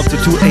Room 12 to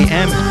 2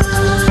 a.m.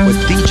 with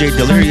DJ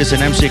Delirious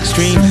and MC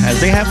Extreme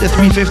as they have the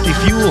 350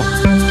 Fuel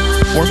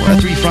Formula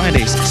 3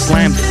 Fridays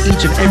slammed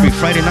each and every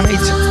Friday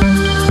night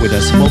with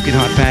a smoking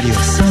hot patio.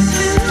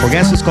 For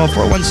guests, call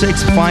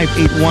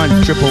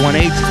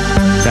 416-581-1118.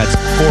 That's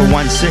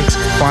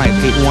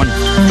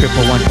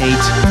 416-581-1118.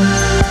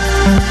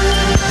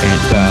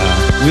 And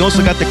we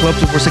also got the Club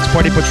 246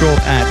 Party Patrol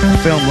at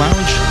Film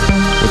Lounge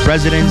with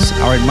residents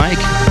Aaron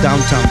Mike,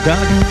 Downtown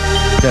Doug,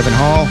 Devin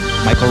Hall,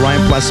 Michael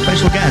Ryan, plus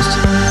special guests.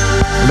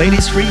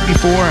 Ladies free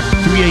before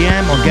 3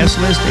 a.m. on guest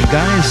list. And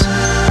guys,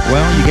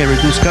 well, you get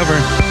reduced cover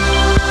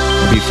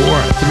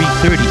before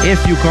 3:30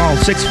 if you call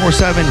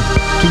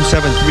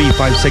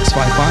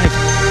 647-273-5655.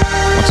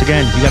 Once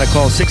again, you gotta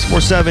call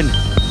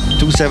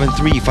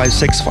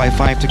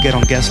 647-273-5655 to get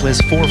on guest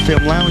list for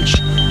Film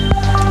Lounge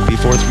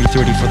before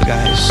 3:30 for the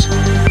guys.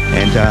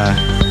 And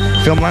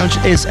Film Lounge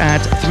is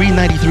at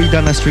 393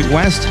 Dundas Street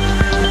West,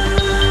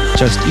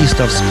 just east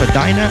of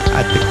Spadina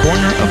at the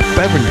corner of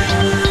Beverly.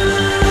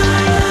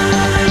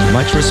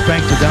 Much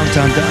respect to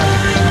Downtown Doug,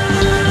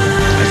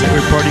 as they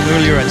were partying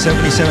earlier at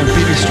 77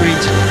 Peter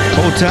Street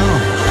Hotel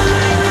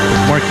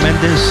with Mark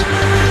Mendes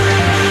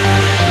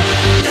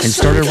and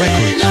Starter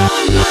Records.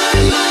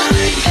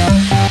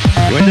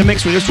 You're in the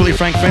mix with yours truly,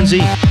 Frank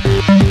Frenzy.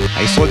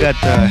 I still got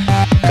a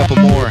couple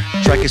more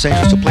track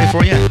essentials to play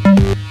for you.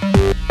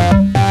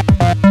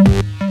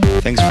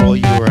 Thanks for all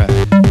your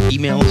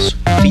emails,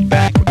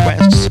 feedback,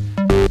 requests.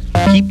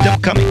 Keep them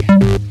coming.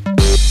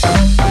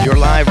 You're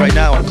live right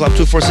now on Club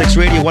 246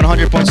 Radio,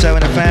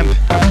 100.7 FM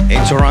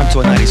in Toronto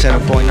and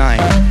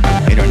 97.9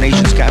 in our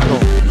nation's capital,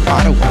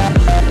 Ottawa.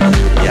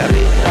 Yeah,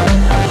 baby.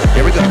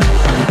 Here we go.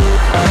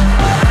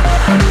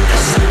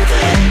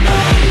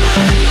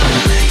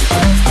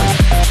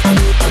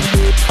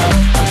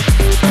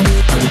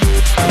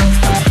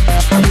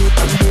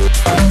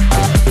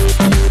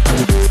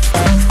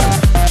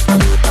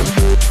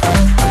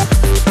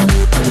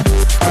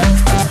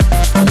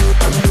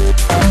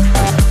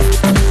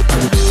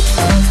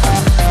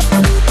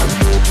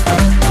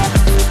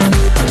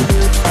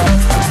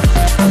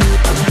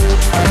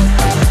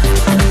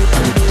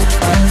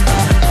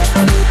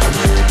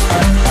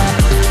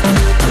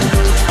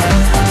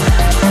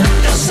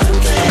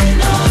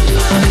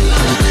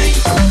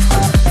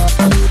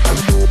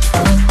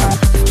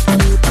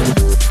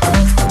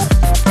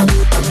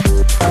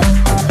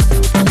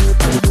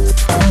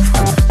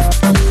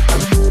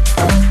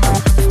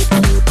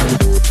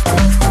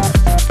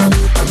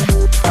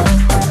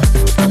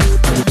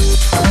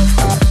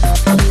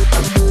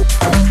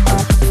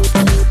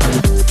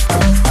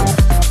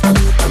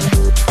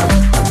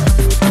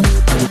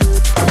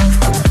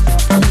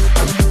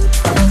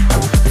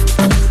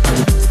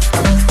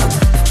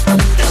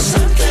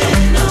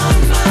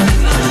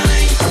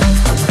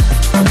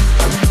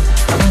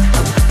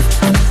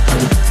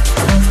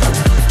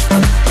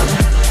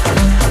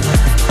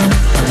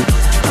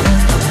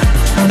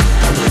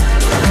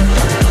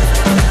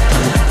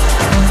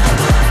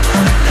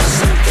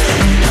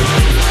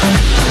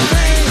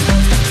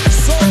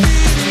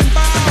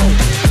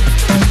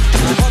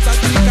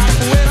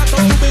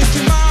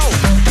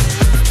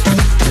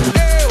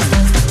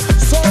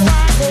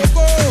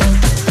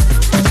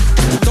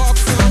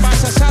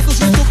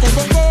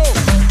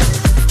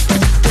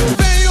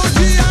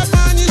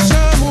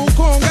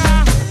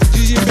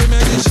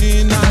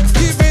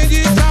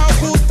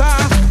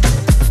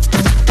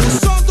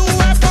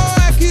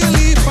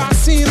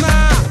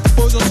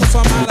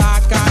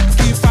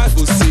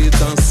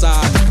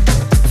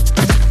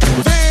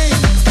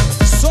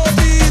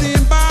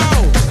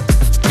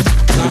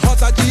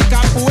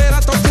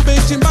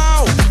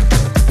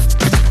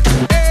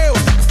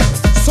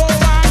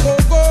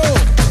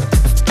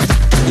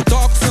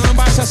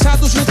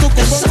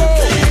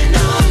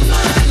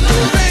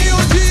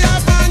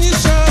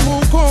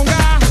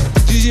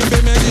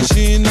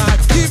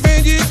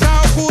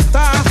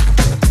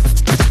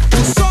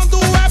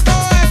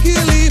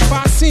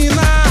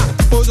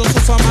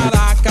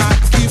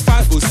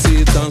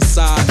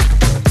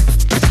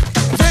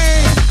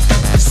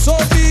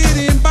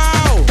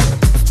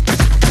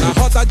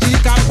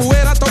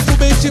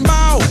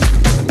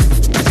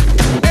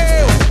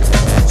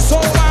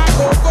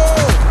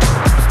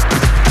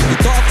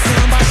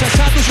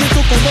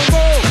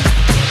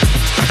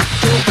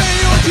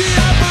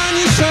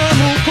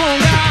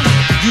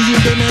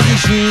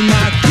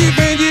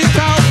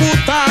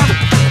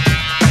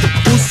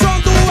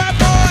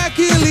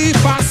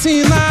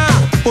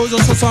 Pois eu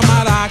sou sua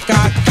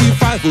maraca que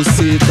faz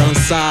você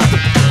dançar.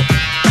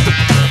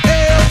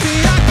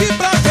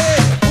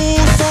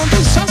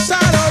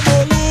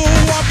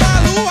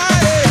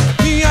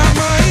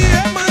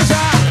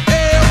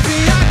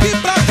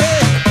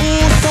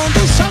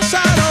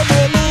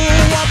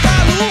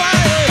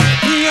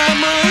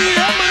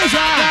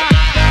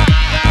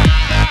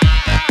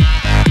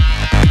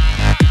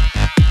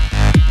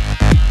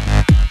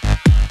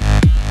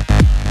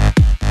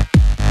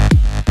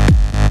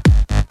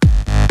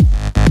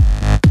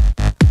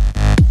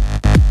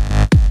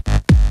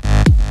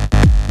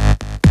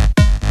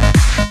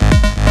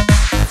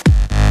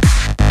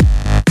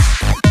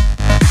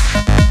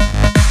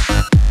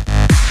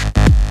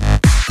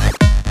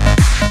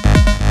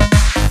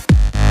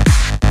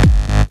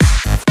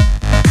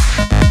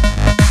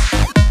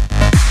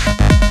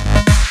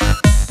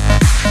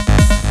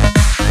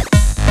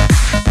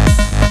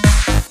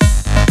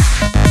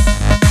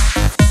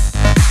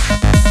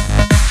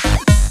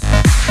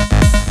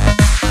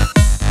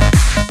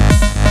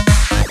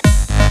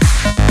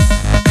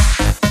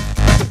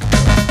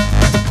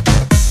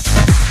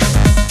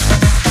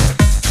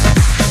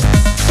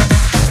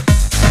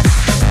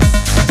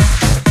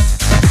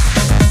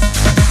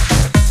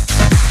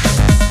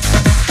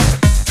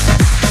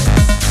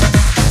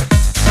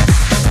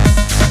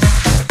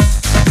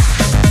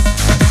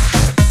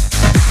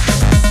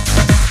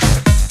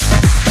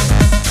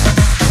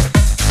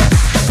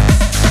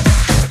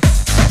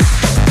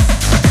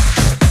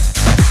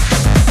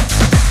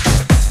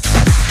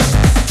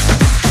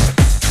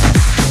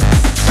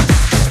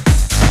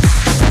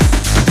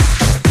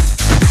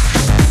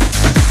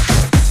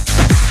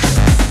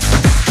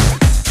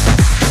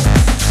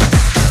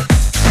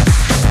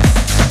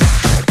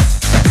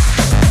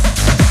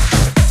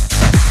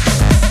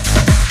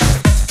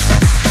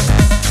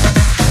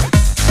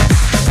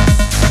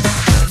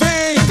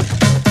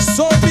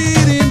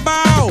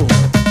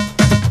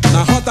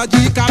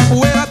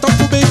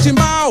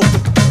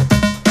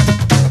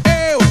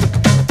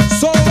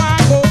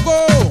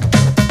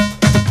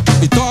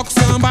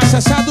 samba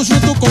chachado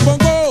junto com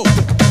bongo.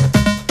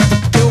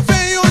 Eu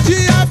venho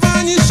de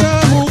Havana e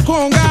chamo o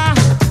conga.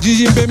 De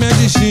Jimbê, minha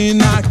de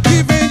China,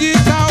 que vem de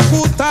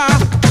Calcutá.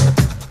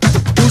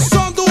 O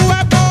som do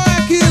ebó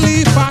é que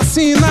lhe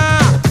fascina,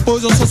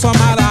 pois eu sou sua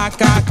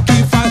maraca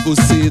que faz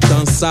você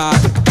dançar.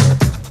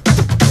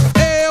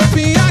 Eu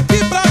vim aqui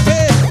pra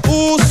ver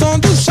o som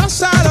do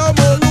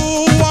Xaxaromolu,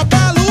 o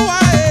Obalu,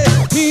 aê,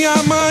 minha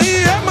mãe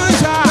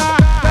Iemanjá.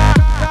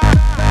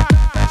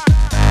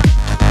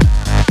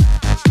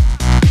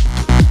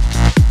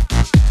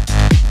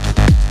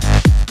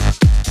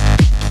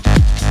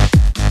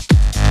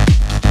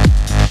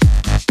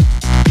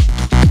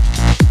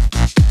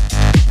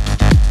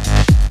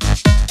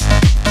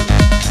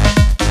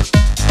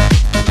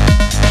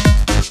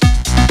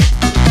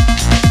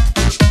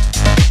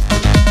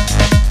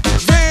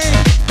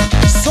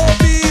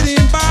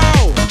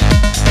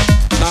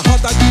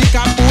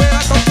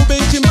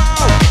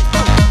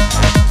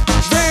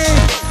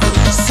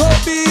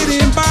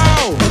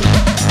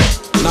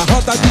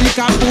 De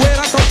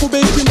capoeira, toco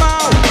bem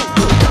timbal.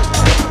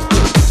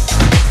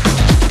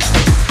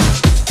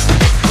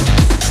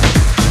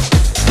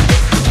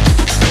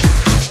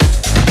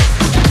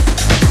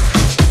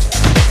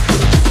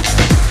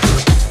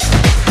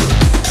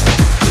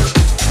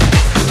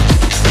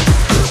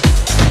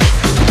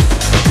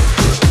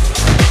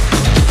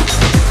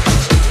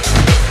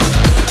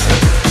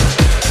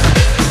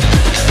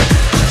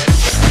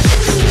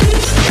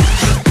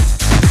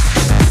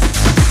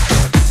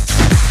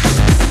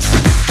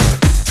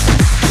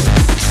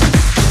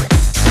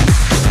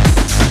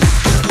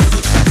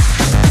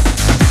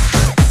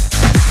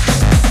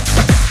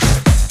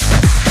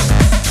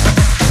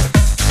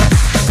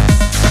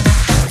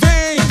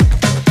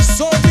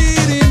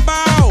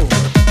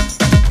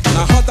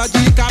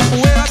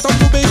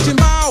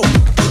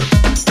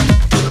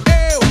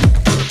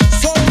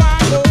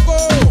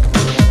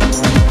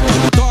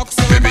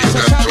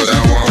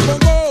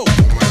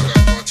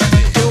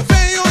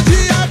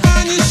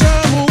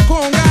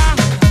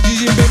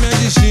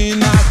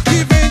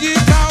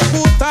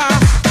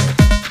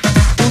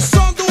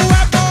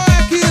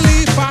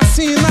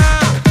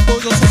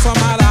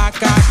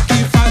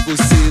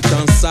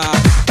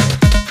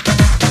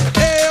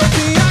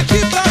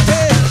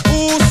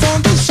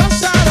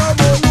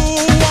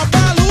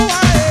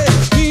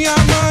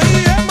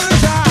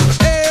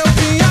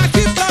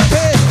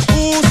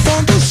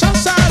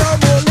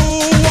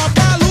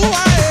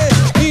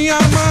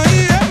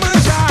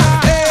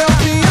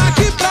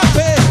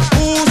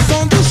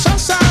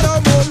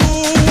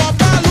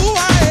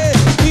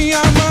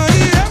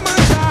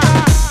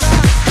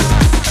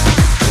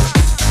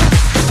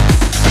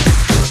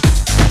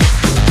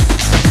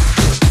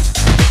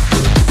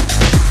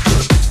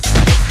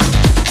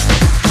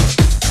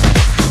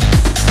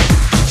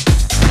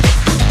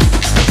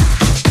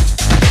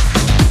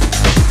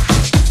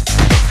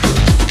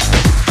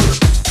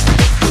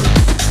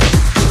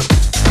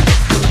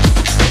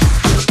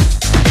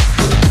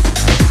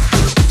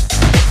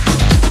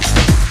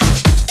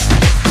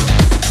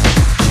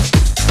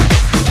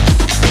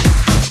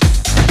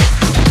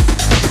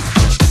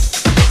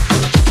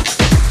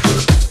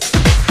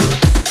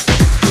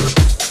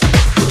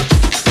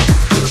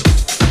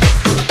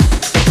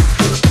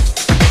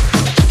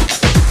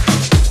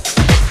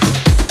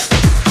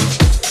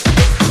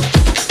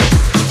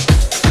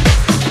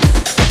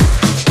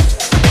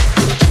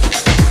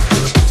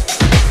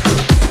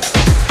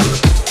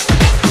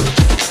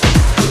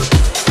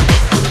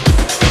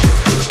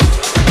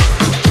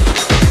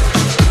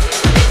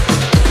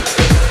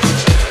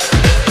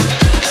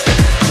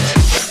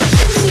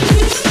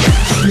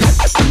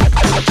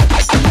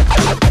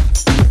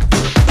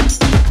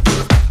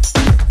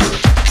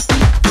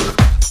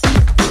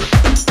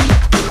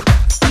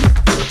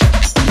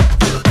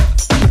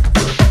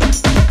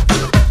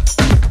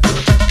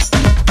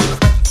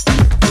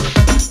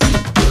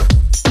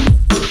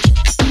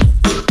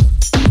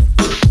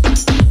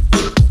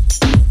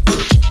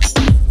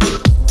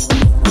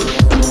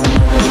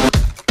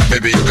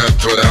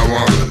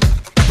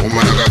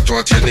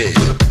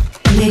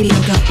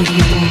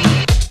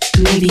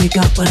 Baby, you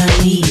got to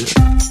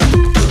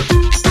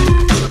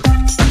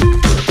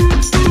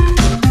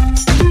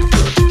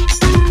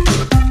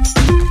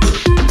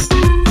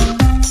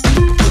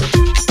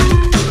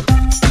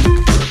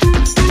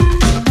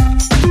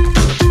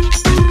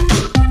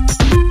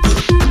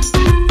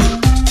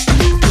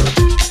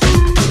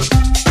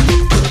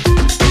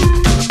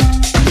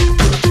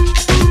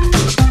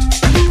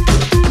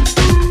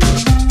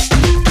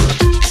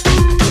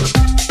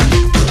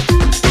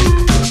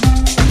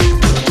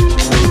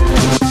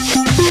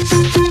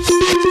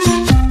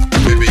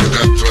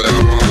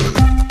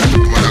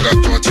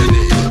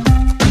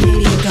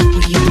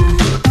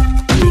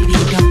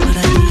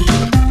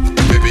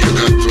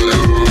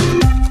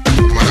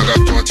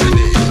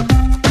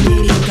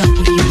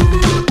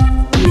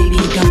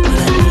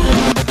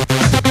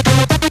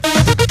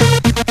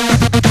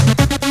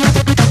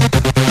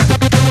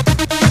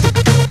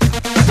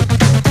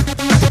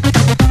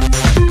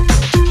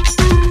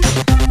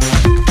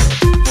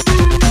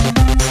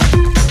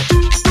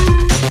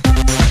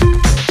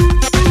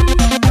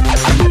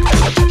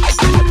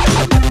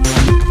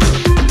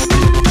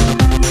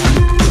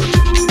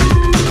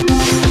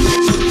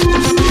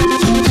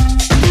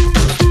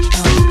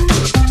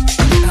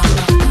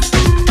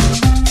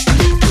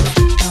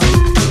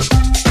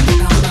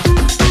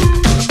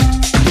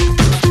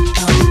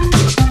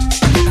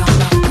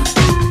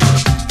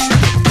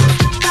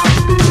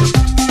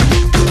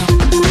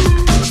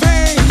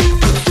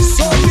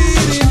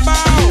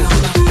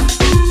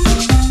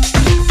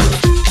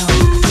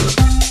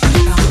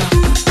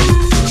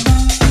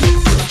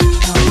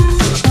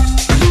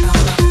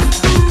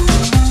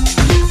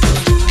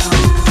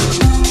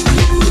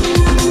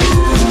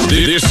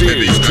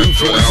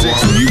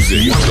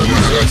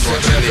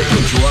FM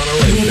in Toronto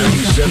and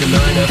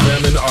 97.9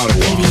 FM in Ottawa.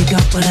 Baby, you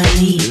got what I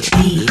need.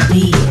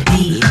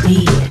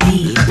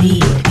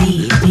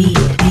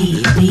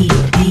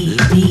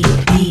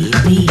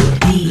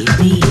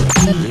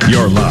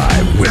 You're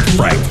live with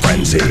Frank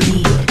Frenzy.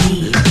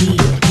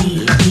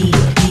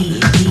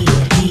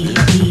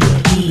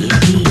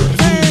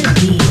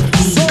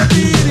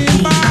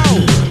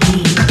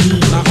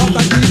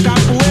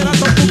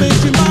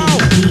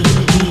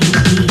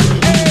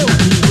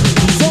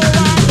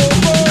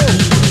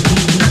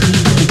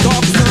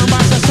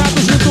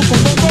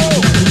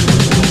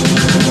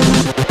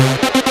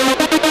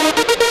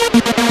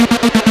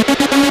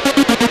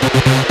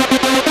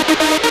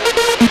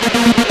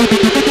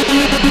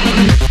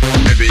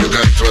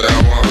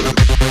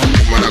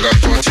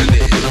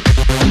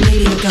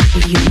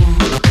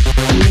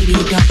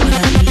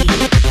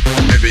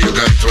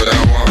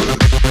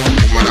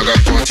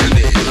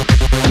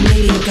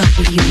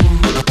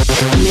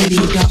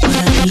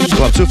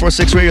 Club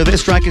 246 Radio.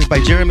 This track is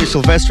by Jeremy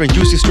Sylvester and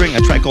Juicy String,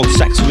 a track called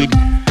Sex Weed,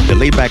 the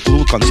laid-back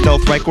look on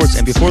Stealth Records.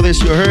 And before this,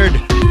 you heard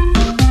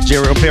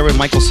Jerry O'Perry,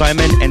 Michael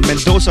Simon, and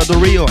Mendoza do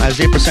Rio as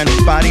they present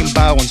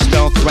Barimbao on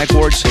Stealth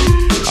Records.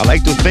 I'd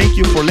like to thank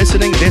you for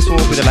listening. This will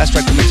be the last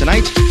track for me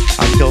tonight.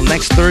 Until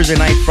next Thursday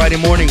night, Friday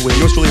morning with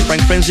yours truly,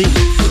 Frank Frenzy.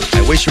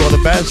 I wish you all the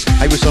best.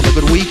 Have yourself a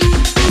good week.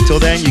 Until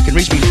then, you can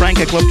reach me, Frank,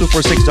 at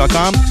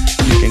club246.com.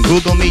 You can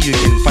Google me. You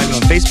can find me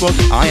on Facebook.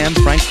 I am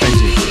Frank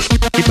Frenzy.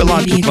 Keep it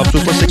locked to Club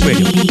 246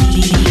 Radio.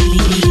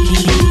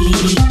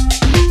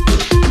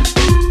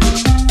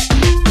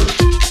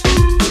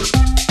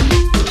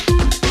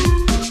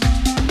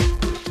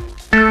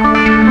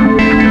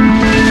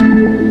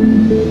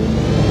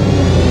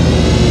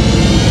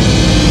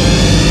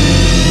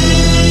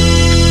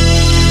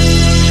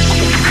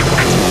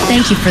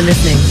 Thank you for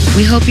listening.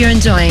 We hope you're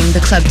enjoying the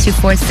Club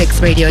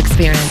 246 radio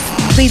experience.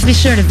 Please be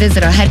sure to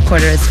visit our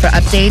headquarters for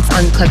updates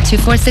on Club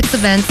 246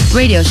 events,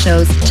 radio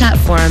shows, chat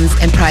forums,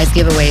 and prize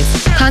giveaways.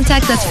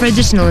 Contact us for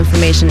additional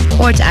information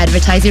or to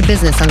advertise your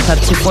business on Club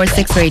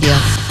 246 Radio.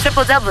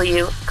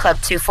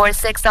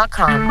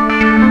 www.club246.com.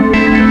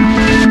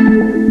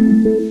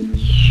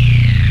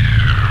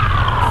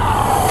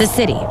 The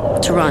city,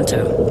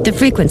 Toronto. The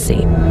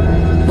frequency,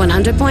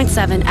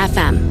 100.7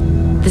 FM.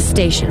 The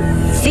station,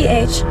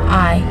 CHIN.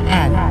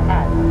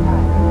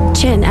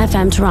 Chin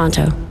FM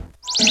Toronto.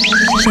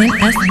 Chin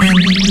FM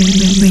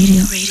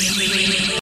Radio.